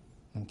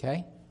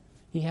 Okay?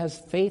 He has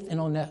faith in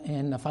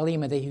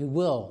Philemon that he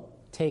will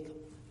take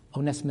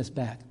Onesimus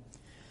back.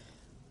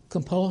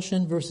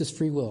 Compulsion versus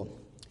free will.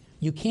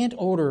 You can't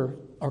order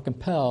or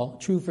compel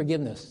true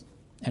forgiveness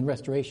and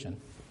restoration.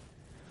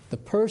 The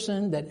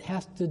person that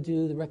has to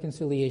do the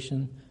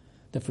reconciliation,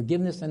 the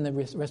forgiveness and the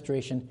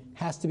restoration,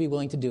 has to be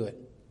willing to do it.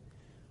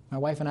 My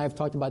wife and I have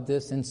talked about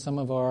this in some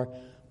of our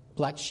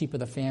black sheep of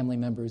the family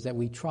members, that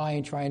we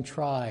try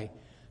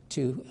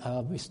to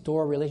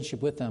restore a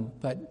relationship with them,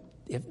 but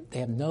if they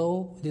have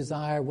no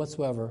desire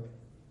whatsoever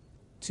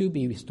to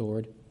be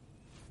restored,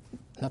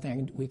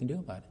 nothing we can do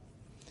about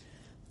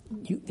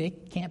it. They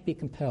can't be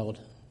compelled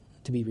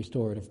to be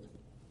restored.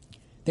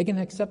 They can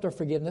accept our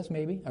forgiveness,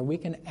 maybe, or we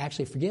can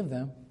actually forgive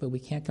them, but we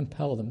can't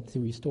compel them to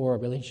restore a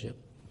relationship.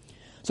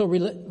 So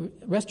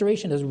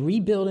restoration is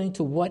rebuilding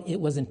to what it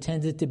was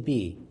intended to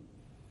be.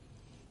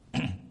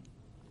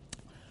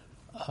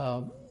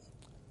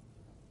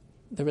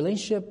 The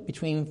relationship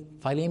between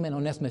Philemon and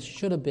Onesimus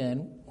should have been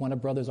one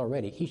of brothers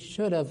already. He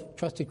should have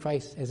trusted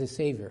Christ as his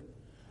Savior.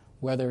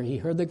 Whether he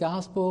heard the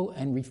gospel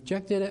and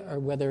rejected it, or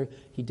whether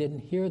he didn't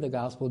hear the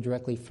gospel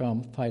directly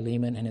from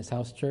Philemon and his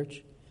house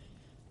church,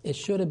 it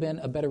should have been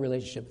a better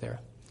relationship there.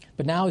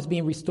 But now it's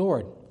being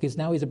restored, because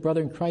now he's a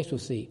brother in Christ, we'll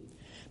see.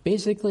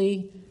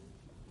 Basically,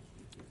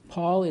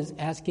 Paul is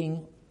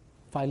asking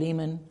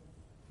Philemon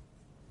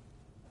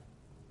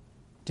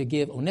to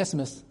give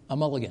Onesimus a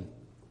mulligan.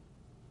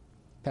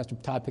 Pastor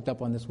Todd picked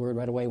up on this word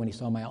right away when he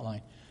saw my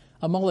outline.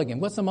 A mulligan.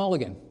 What's a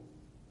mulligan?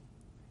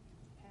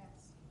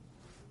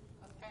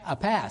 A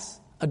pass.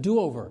 A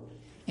do-over.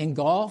 In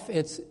golf,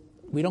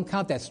 we don't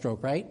count that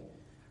stroke, right?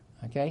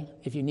 Okay?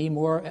 If you need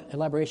more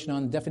elaboration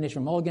on the definition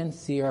of mulligan,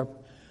 see our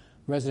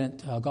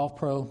resident golf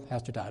pro,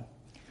 Pastor Todd.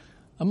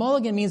 A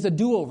mulligan means a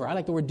do-over. I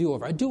like the word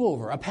do-over. A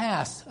do-over, a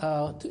pass.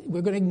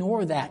 We're going to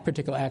ignore that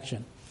particular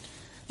action.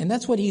 And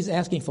that's what he's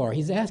asking for.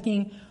 He's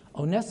asking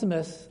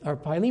Onesimus, or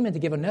Philemon, to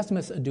give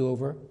Onesimus a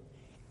do-over.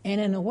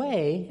 And in a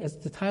way, as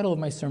the title of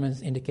my sermon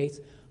indicates,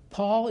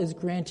 Paul is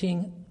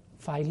granting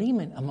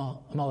Philemon a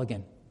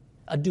mulligan,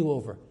 a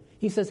do-over.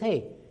 He says,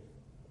 hey,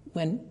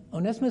 when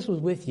Onesimus was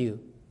with you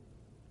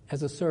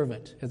as a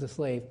servant, as a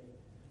slave,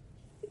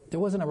 there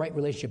wasn't a right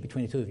relationship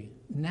between the two of you.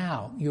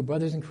 Now, you're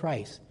brothers in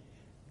Christ.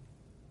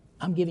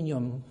 I'm giving you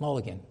a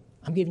mulligan.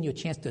 I'm giving you a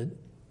chance to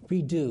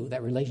redo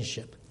that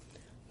relationship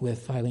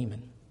with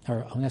Philemon,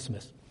 or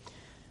Onesimus.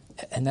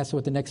 And that's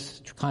what the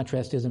next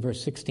contrast is in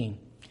verse 16.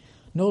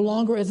 No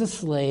longer as a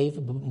slave,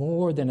 but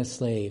more than a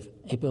slave,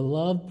 a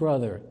beloved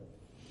brother,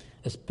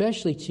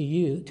 especially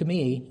to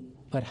me,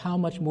 but how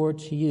much more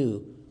to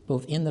you,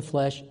 both in the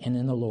flesh and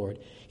in the Lord.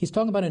 He's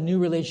talking about a new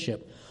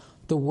relationship,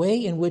 the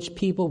way in which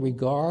people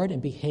regard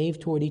and behave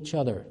toward each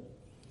other.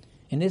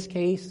 In this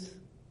case,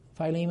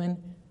 Philemon,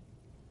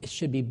 it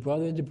should be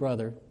brother to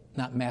brother,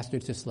 not master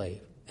to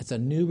slave. It's a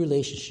new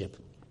relationship.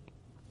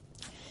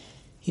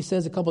 He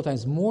says a couple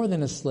times, more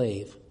than a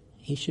slave.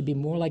 He should be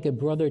more like a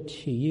brother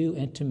to you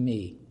and to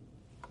me.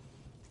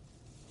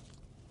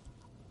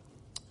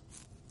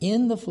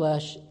 In the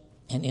flesh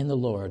and in the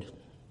Lord.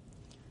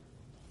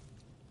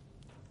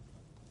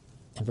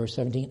 And verse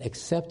 17,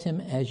 accept him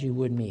as you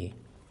would me.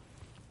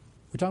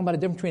 We're talking about a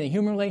difference between a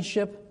human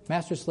relationship,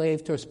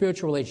 master-slave, to a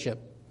spiritual relationship,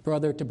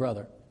 brother to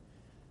brother.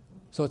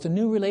 So it's a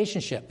new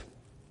relationship.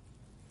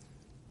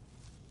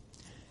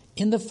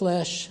 In the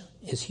flesh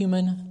is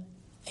human,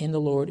 in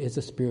the Lord is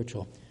the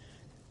spiritual.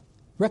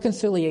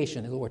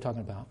 Reconciliation is what we're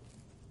talking about.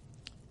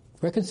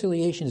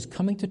 Reconciliation is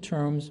coming to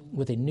terms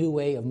with a new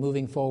way of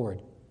moving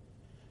forward.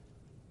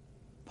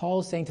 Paul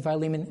is saying to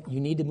Philemon, you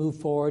need to move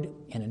forward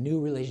in a new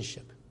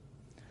relationship.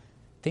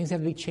 Things have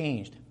to be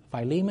changed.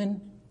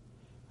 Philemon,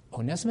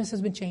 Onesimus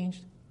has been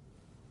changed.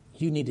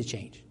 You need to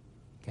change.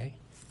 Okay?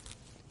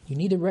 You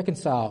need to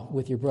reconcile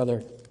with your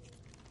brother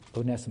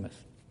Onesimus.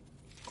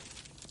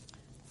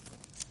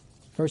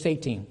 Verse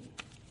 18.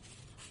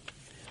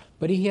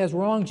 But he has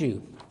wronged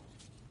you.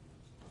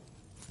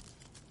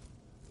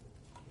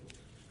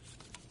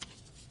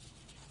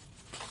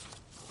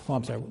 Oh,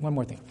 I'm sorry. One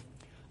more thing.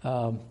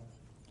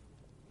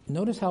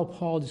 Notice how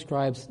Paul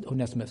describes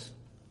Onesimus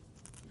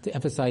to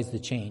emphasize the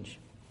change.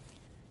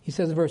 He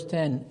says in verse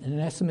 10,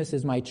 Onesimus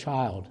is my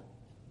child.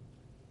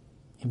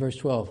 In verse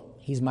 12,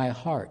 he's my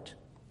heart.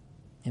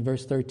 In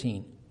verse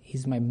 13,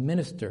 he's my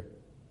minister.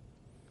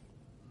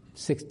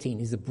 16,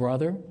 he's a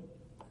brother.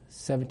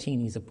 17,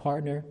 he's a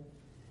partner.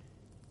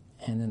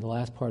 And then the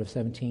last part of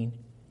 17,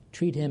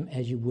 treat him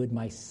as you would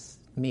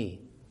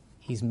me.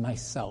 He's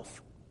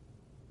myself.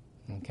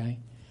 Okay?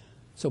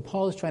 So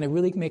Paul is trying to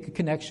really make a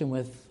connection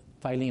with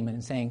Philemon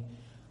and saying,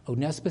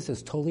 Onesimus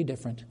is totally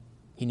different.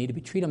 You need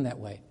to treat him that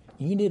way.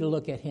 You need to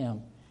look at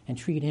him and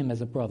treat him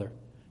as a brother.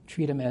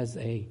 Treat him as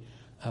a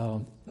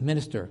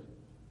minister,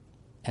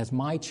 as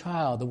my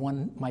child,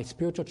 my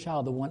spiritual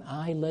child, the one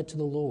I led to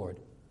the Lord.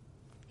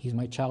 He's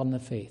my child in the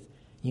faith.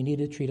 You need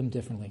to treat him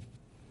differently.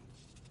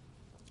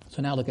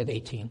 So now look at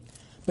 18.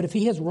 But if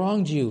he has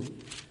wronged you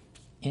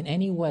in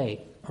any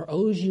way or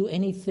owes you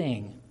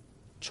anything,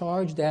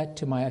 charge that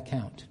to my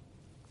account.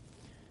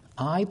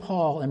 I,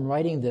 Paul, am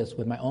writing this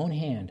with my own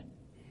hand.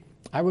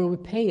 I will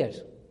repay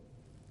it.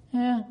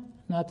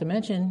 Not to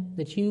mention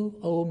that you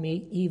owe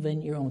me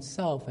even your own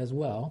self as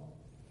well.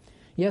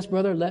 Yes,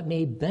 brother, let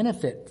me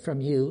benefit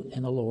from you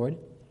in the Lord.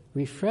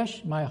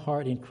 Refresh my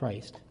heart in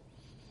Christ.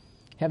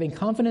 Having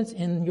confidence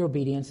in your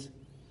obedience,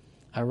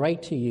 I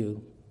write to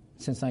you,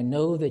 since I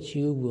know that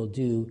you will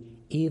do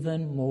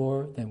even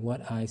more than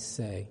what I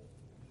say.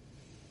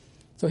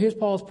 So here's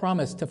Paul's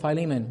promise to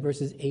Philemon,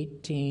 verses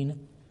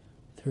 18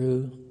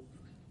 through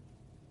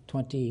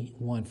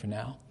 21 for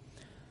now.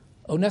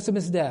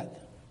 Onesimus' death.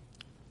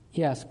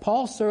 Yes,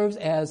 Paul serves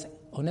as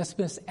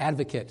Onesimus'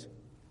 advocate,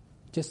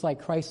 just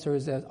like Christ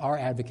serves as our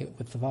advocate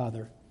with the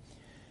Father.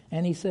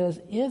 And he says,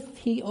 if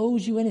he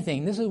owes you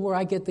anything, this is where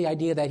I get the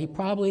idea that he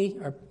probably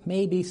or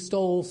maybe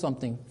stole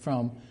something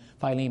from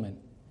Philemon.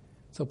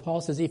 So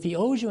Paul says, if he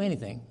owes you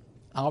anything,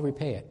 I'll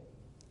repay it.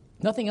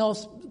 Nothing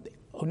else.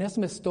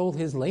 Onesimus stole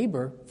his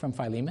labor from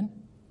Philemon.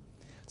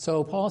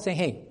 So Paul's saying,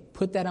 hey,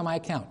 put that on my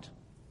account.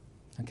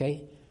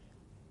 Okay?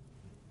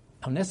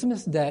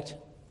 Onesimus'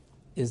 debt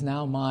is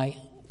now my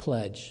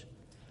pledge.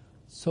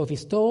 So if he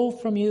stole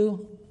from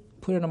you,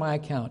 put it on my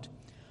account.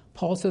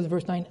 Paul says,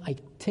 verse 9, I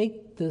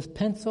take this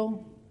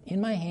pencil in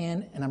my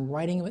hand and I'm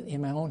writing it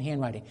in my own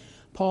handwriting.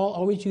 Paul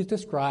always used a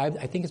scribe.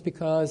 I think it's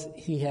because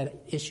he had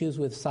issues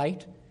with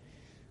sight.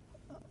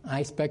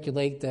 I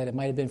speculate that it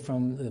might have been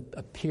from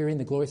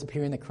the glorious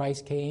appearing that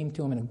Christ came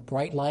to him in a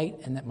bright light,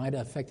 and that might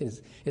have affected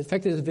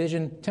his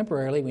vision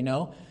temporarily, we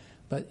know,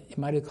 but it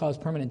might have caused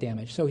permanent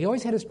damage. So he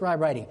always had a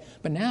scribe writing.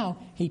 But now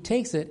he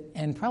takes it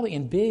and probably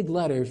in big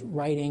letters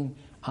writing,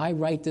 I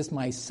write this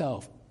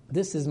myself.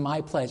 This is my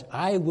pledge.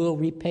 I will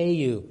repay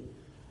you.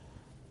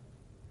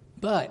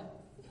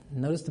 But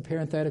notice the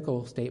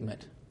parenthetical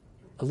statement,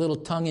 a little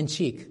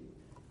tongue-in-cheek.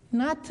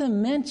 Not to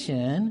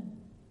mention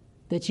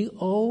that you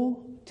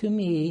owe to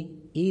me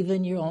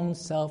even your own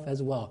self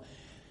as well.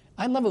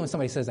 I love it when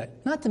somebody says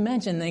that. Not to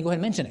mention, then you go ahead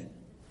and mention it.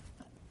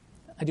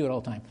 I do it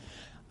all the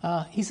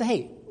time. He said,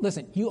 hey,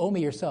 listen, you owe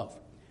me yourself.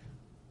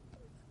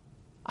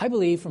 I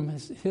believe from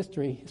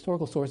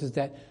historical sources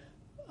that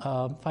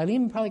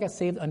Philemon probably got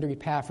saved under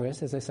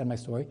Epaphras, as I said in my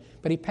story,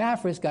 but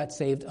Epaphras got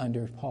saved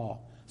under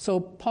Paul. So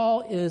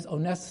Paul is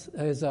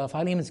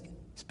Philemon's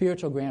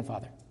spiritual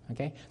grandfather.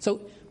 Okay?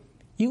 So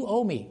you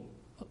owe me,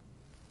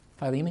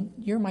 Philemon.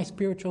 You're my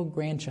spiritual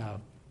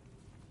grandchild.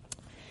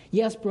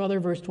 Yes, brother,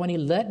 verse 20,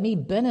 let me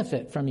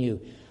benefit from you.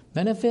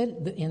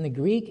 Benefit in the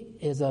Greek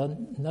is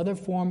another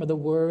form of the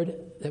word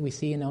that we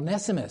see in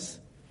Onesimus.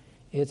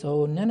 It's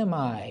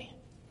onenimai.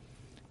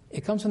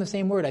 It comes from the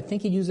same word. I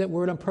think he used that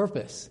word on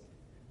purpose.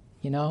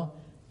 You know,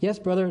 yes,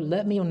 brother,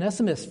 let me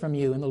Onesimus from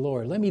you in the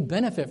Lord. Let me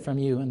benefit from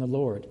you in the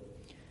Lord.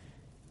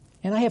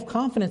 And I have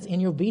confidence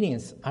in your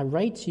obedience. I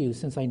write to you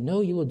since I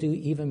know you will do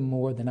even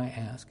more than I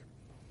ask.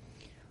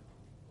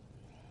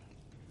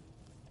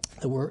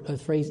 The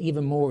phrase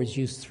even more is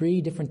used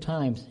 3 different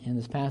times in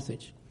this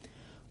passage.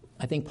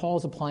 I think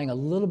Paul's applying a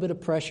little bit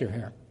of pressure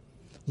here.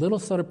 Little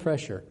sort of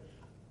pressure.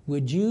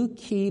 Would you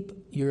keep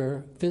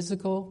your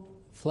physical,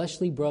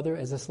 fleshly brother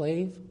as a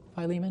slave,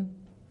 Philemon?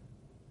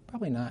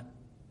 Probably not.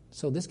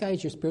 So this guy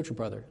is your spiritual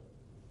brother.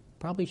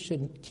 Probably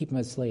shouldn't keep him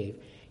as a slave.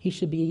 He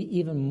should be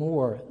even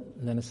more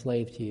than a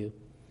slave to you.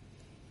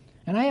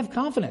 And I have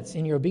confidence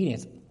in your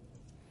obedience.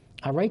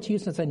 I write to you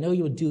since I know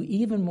you will do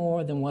even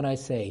more than what I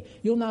say.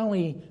 You'll not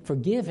only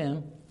forgive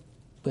him,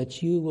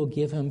 but you will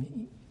give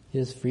him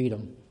his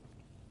freedom.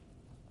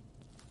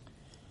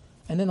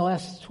 And then the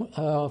last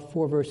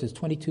 4 verses,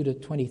 22 to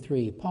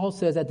 23. Paul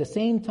says, at the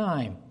same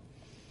time,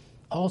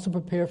 also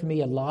prepare for me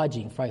a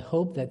lodging, for I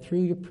hope that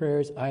through your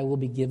prayers I will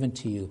be given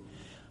to you.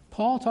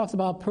 Paul talks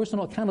about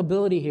personal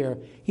accountability here.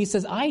 He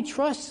says, I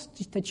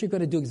trust that you're going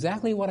to do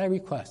exactly what I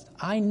request.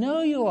 I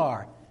know you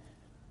are.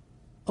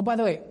 Oh, by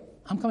the way,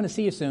 I'm coming to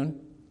see you soon.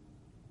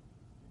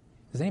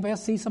 Does anybody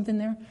else see something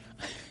there?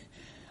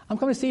 I'm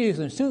coming to see you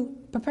soon. Soon,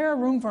 prepare a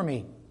room for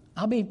me.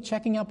 I'll be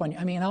checking up on you.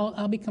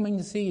 I'll be coming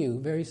to see you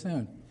very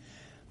soon.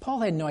 Paul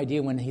had no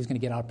idea when he's going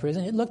to get out of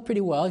prison. It looked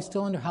pretty well. He's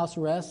still under house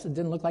arrest. It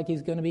didn't look like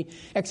he's going to be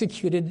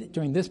executed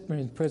during this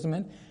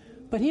imprisonment.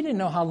 But he didn't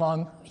know how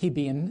long he'd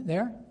be in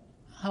there,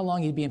 how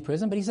long he'd be in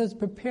prison. But he says,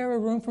 prepare a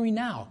room for me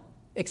now.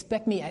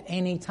 Expect me at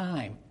any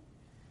time.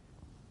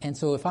 And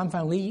so if I'm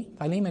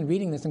Philemon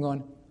reading this and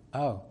going,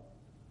 oh,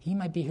 He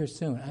might be here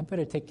soon. I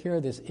better take care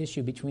of this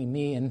issue between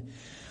me and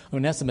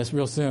Onesimus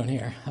real soon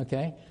here,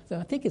 okay? So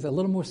I think it's a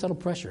little more subtle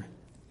pressure.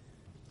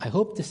 I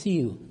hope to see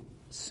you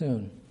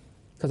soon,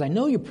 because I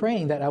know you're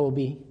praying that I will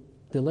be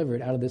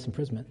delivered out of this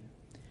imprisonment.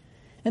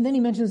 And then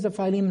he mentions the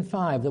Philemon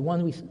 5, the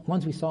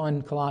ones we saw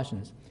in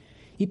Colossians.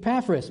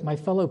 Epaphras, my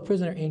fellow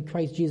prisoner in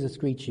Christ Jesus,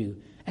 greets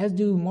you, as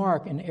do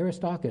Mark and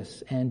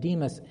Aristarchus and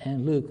Demas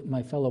and Luke,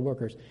 my fellow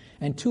workers.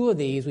 And 2 of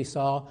these we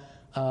saw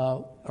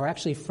are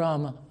actually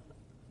from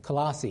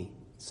Colossae.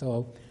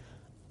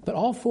 But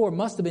all 4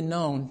 must have been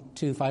known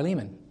to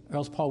Philemon, or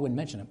else Paul wouldn't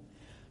mention them.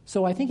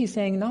 So I think he's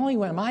saying, not only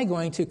am I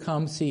going to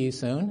come see you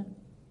soon,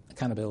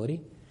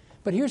 accountability,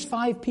 but here's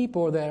 5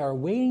 people that are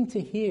waiting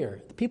to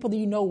hear, the people that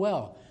you know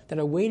well, that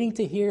are waiting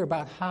to hear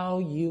about how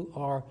you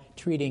are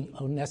treating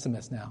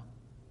Onesimus now.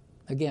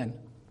 Again,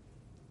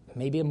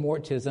 maybe a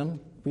mortism,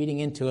 reading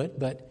into it,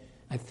 but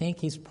I think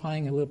he's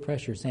applying a little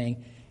pressure,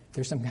 saying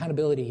there's some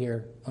accountability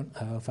here,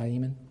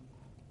 Philemon.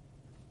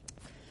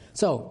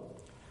 So,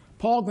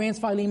 Paul grants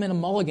Philemon a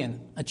mulligan,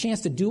 a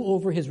chance to do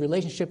over his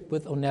relationship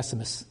with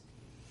Onesimus.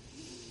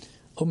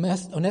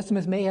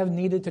 Onesimus may have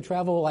needed to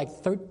travel like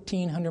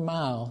 1,300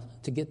 miles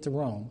to get to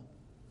Rome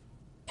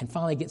and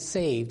finally get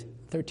saved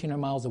 1,300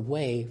 miles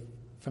away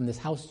from this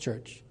house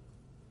church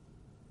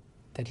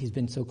that he's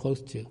been so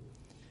close to.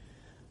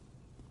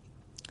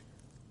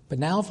 But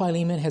now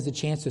Philemon has a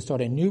chance to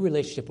start a new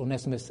relationship with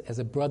Onesimus as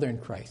a brother in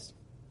Christ.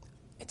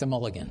 It's a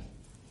mulligan.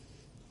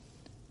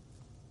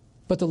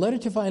 But the letter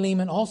to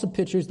Philemon also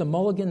pictures the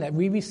mulligan that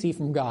we receive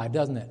from God,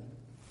 doesn't it?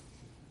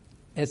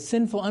 As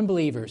sinful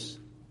unbelievers,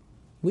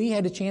 we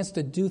had a chance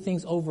to do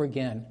things over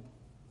again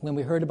when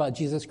we heard about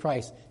Jesus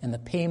Christ and the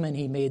payment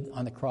he made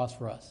on the cross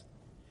for us.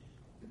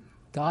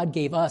 God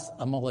gave us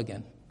a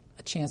mulligan,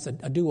 a chance, a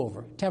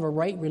do-over, to have a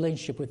right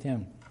relationship with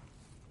him.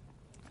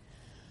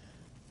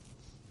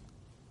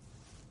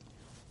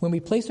 When we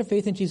place our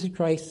faith in Jesus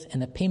Christ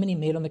and the payment he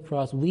made on the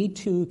cross, we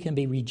too can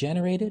be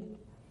regenerated,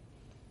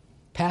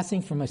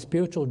 passing from a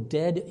spiritual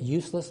dead,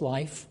 useless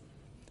life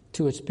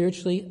to a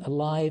spiritually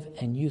alive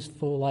and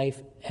useful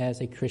life as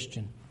a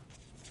Christian.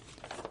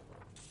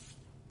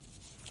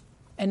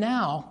 And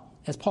now,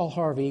 as Paul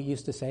Harvey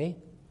used to say,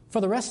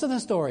 for the rest of the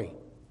story.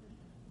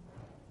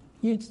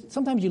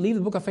 Sometimes you leave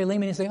the book of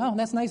Philemon and say, oh,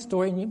 that's a nice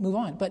story, and you move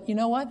on. But you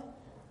know what?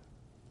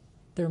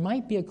 There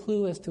might be a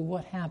clue as to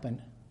what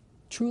happened,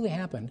 truly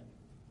happened,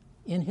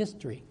 in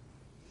history.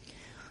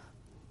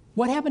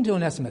 What happened to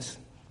Onesimus?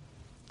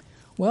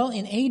 Well,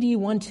 in AD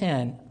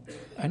 110,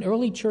 an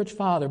early church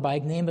father by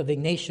the name of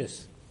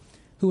Ignatius,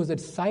 who was a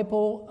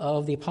disciple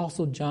of the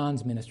Apostle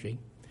John's ministry,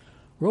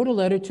 wrote a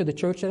letter to the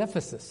church at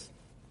Ephesus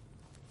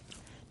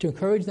to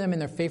encourage them in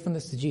their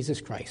faithfulness to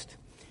Jesus Christ.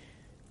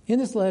 In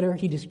this letter,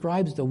 he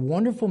describes the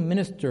wonderful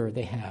minister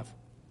they have,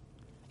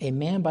 a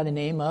man by the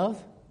name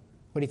of,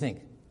 what do you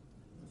think?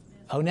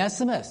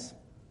 Onesimus.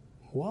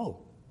 Whoa.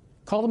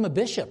 Called him a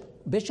bishop.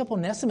 Bishop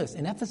Onesimus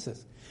in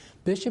Ephesus.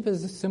 Bishop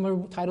is a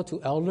similar title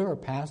to elder or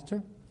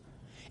pastor.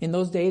 In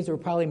those days, there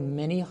were probably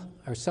many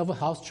or several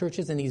house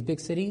churches in these big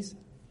cities.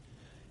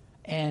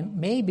 And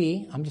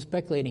maybe, I'm just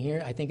speculating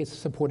here, I think it's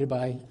supported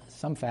by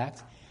some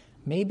facts,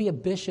 maybe a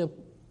bishop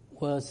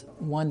was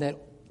one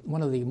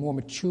of the more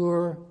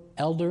mature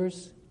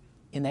elders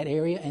in that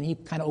area, and he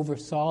kind of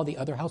oversaw the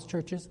other house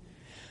churches.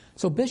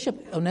 So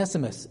Bishop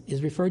Onesimus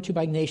is referred to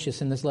by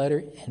Ignatius in this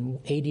letter in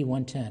AD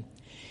 110.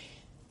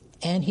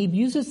 And he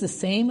uses the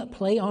same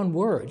play on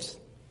words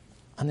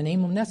on the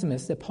name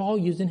Onesimus that Paul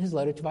used in his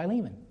letter to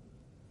Philemon.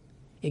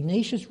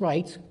 Ignatius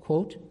writes,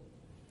 quote,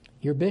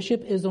 your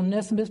bishop is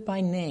Onesimus by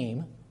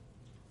name,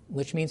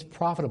 which means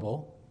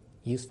profitable,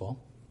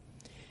 useful,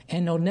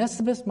 and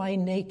Onesimus by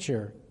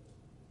nature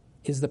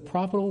is the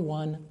profitable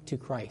one to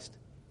Christ.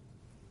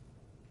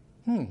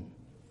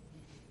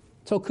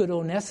 So could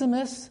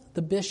Onesimus,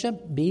 the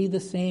bishop, be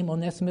the same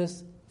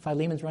Onesimus,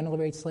 Philemon's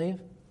runaway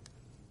slave?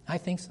 I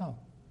think so.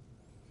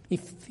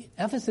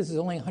 Ephesus is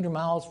only 100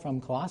 miles from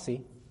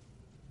Colossae.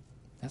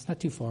 That's not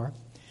too far.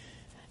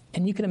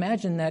 And you can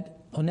imagine that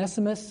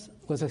Onesimus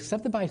was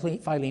accepted by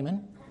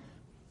Philemon.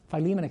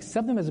 Philemon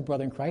accepted him as a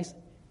brother in Christ.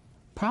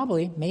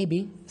 Probably,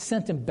 maybe,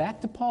 sent him back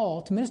to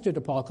Paul to minister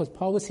to Paul, because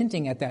Paul was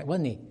hinting at that,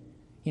 wasn't he?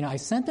 You know, I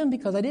sent him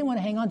because I didn't want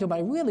to hang on to him, but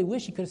I really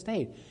wish he could have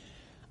stayed.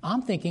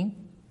 I'm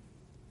thinking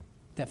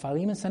that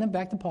Philemon sent him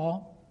back to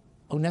Paul.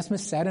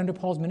 Onesimus sat under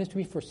Paul's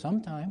ministry for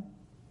some time,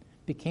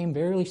 became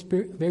very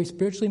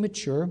spiritually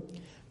mature,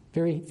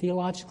 very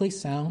theologically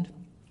sound,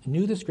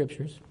 knew the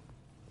scriptures,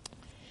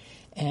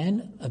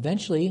 and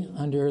eventually,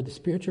 under the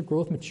spiritual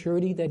growth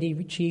maturity that he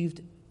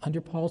achieved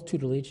under Paul's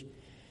tutelage,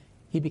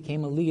 he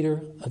became a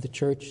leader of the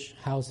church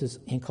houses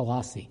in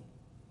Colossae,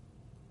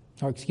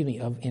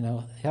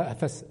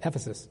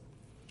 Ephesus.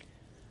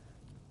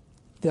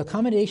 The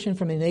accommodation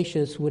from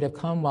Ignatius would have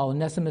come while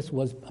Onesimus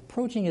was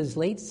approaching his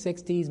late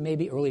 60s,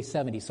 maybe early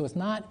 70s. So it's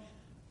not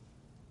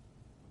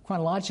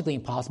chronologically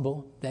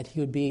impossible that he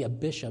would be a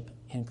bishop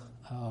in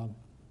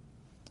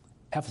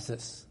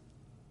Ephesus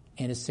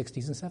in his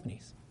 60s and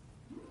 70s.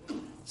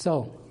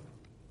 So,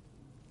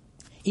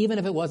 even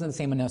if it wasn't the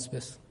same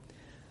Onesimus,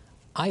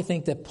 I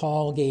think that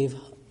Paul gave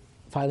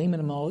Philemon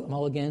a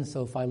mulligan,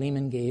 so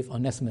Philemon gave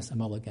Onesimus a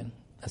mulligan,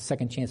 a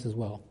second chance as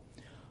well.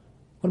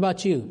 What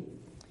about you?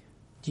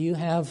 Do you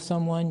have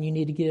someone you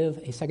need to give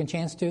a second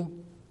chance to?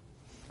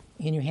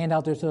 In your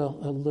handout, there's a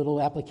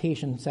little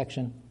application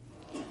section.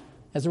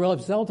 As a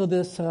result of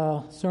this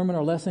sermon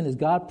or lesson, is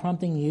God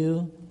prompting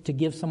you to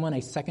give someone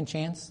a second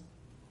chance?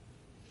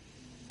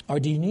 Or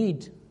do you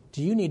need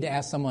to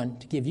ask someone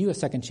to give you a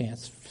second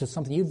chance for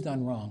something you've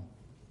done wrong?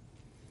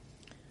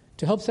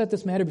 To help set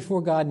this matter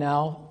before God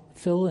now,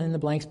 fill in the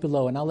blanks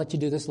below, and I'll let you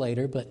do this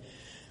later, but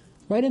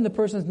write in the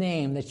person's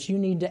name that you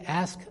need to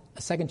ask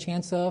a second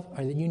chance of,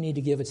 or that you need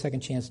to give a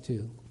second chance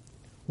to.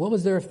 What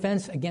was their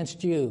offense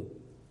against you,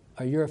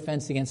 or your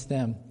offense against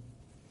them?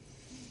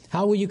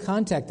 How will you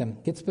contact them?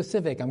 Get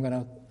specific. I'm going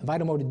to invite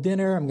them over to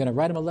dinner. I'm going to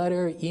write them a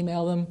letter,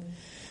 email them.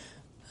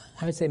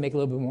 I would say make it a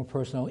little bit more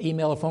personal.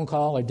 Email, a phone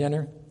call, or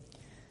dinner.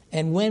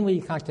 And when will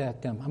you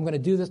contact them? I'm going to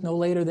do this no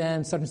later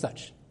than such and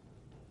such.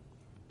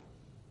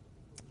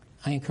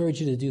 I encourage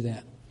you to do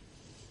that.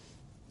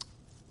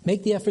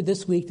 Make the effort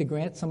this week to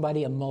grant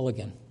somebody a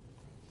mulligan.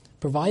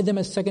 Provide them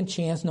a second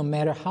chance no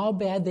matter how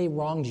bad they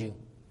wronged you.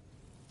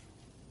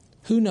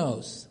 Who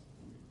knows?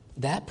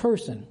 That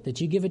person that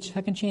you give a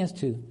second chance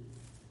to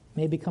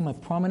may become a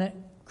prominent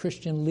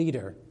Christian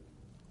leader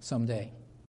someday.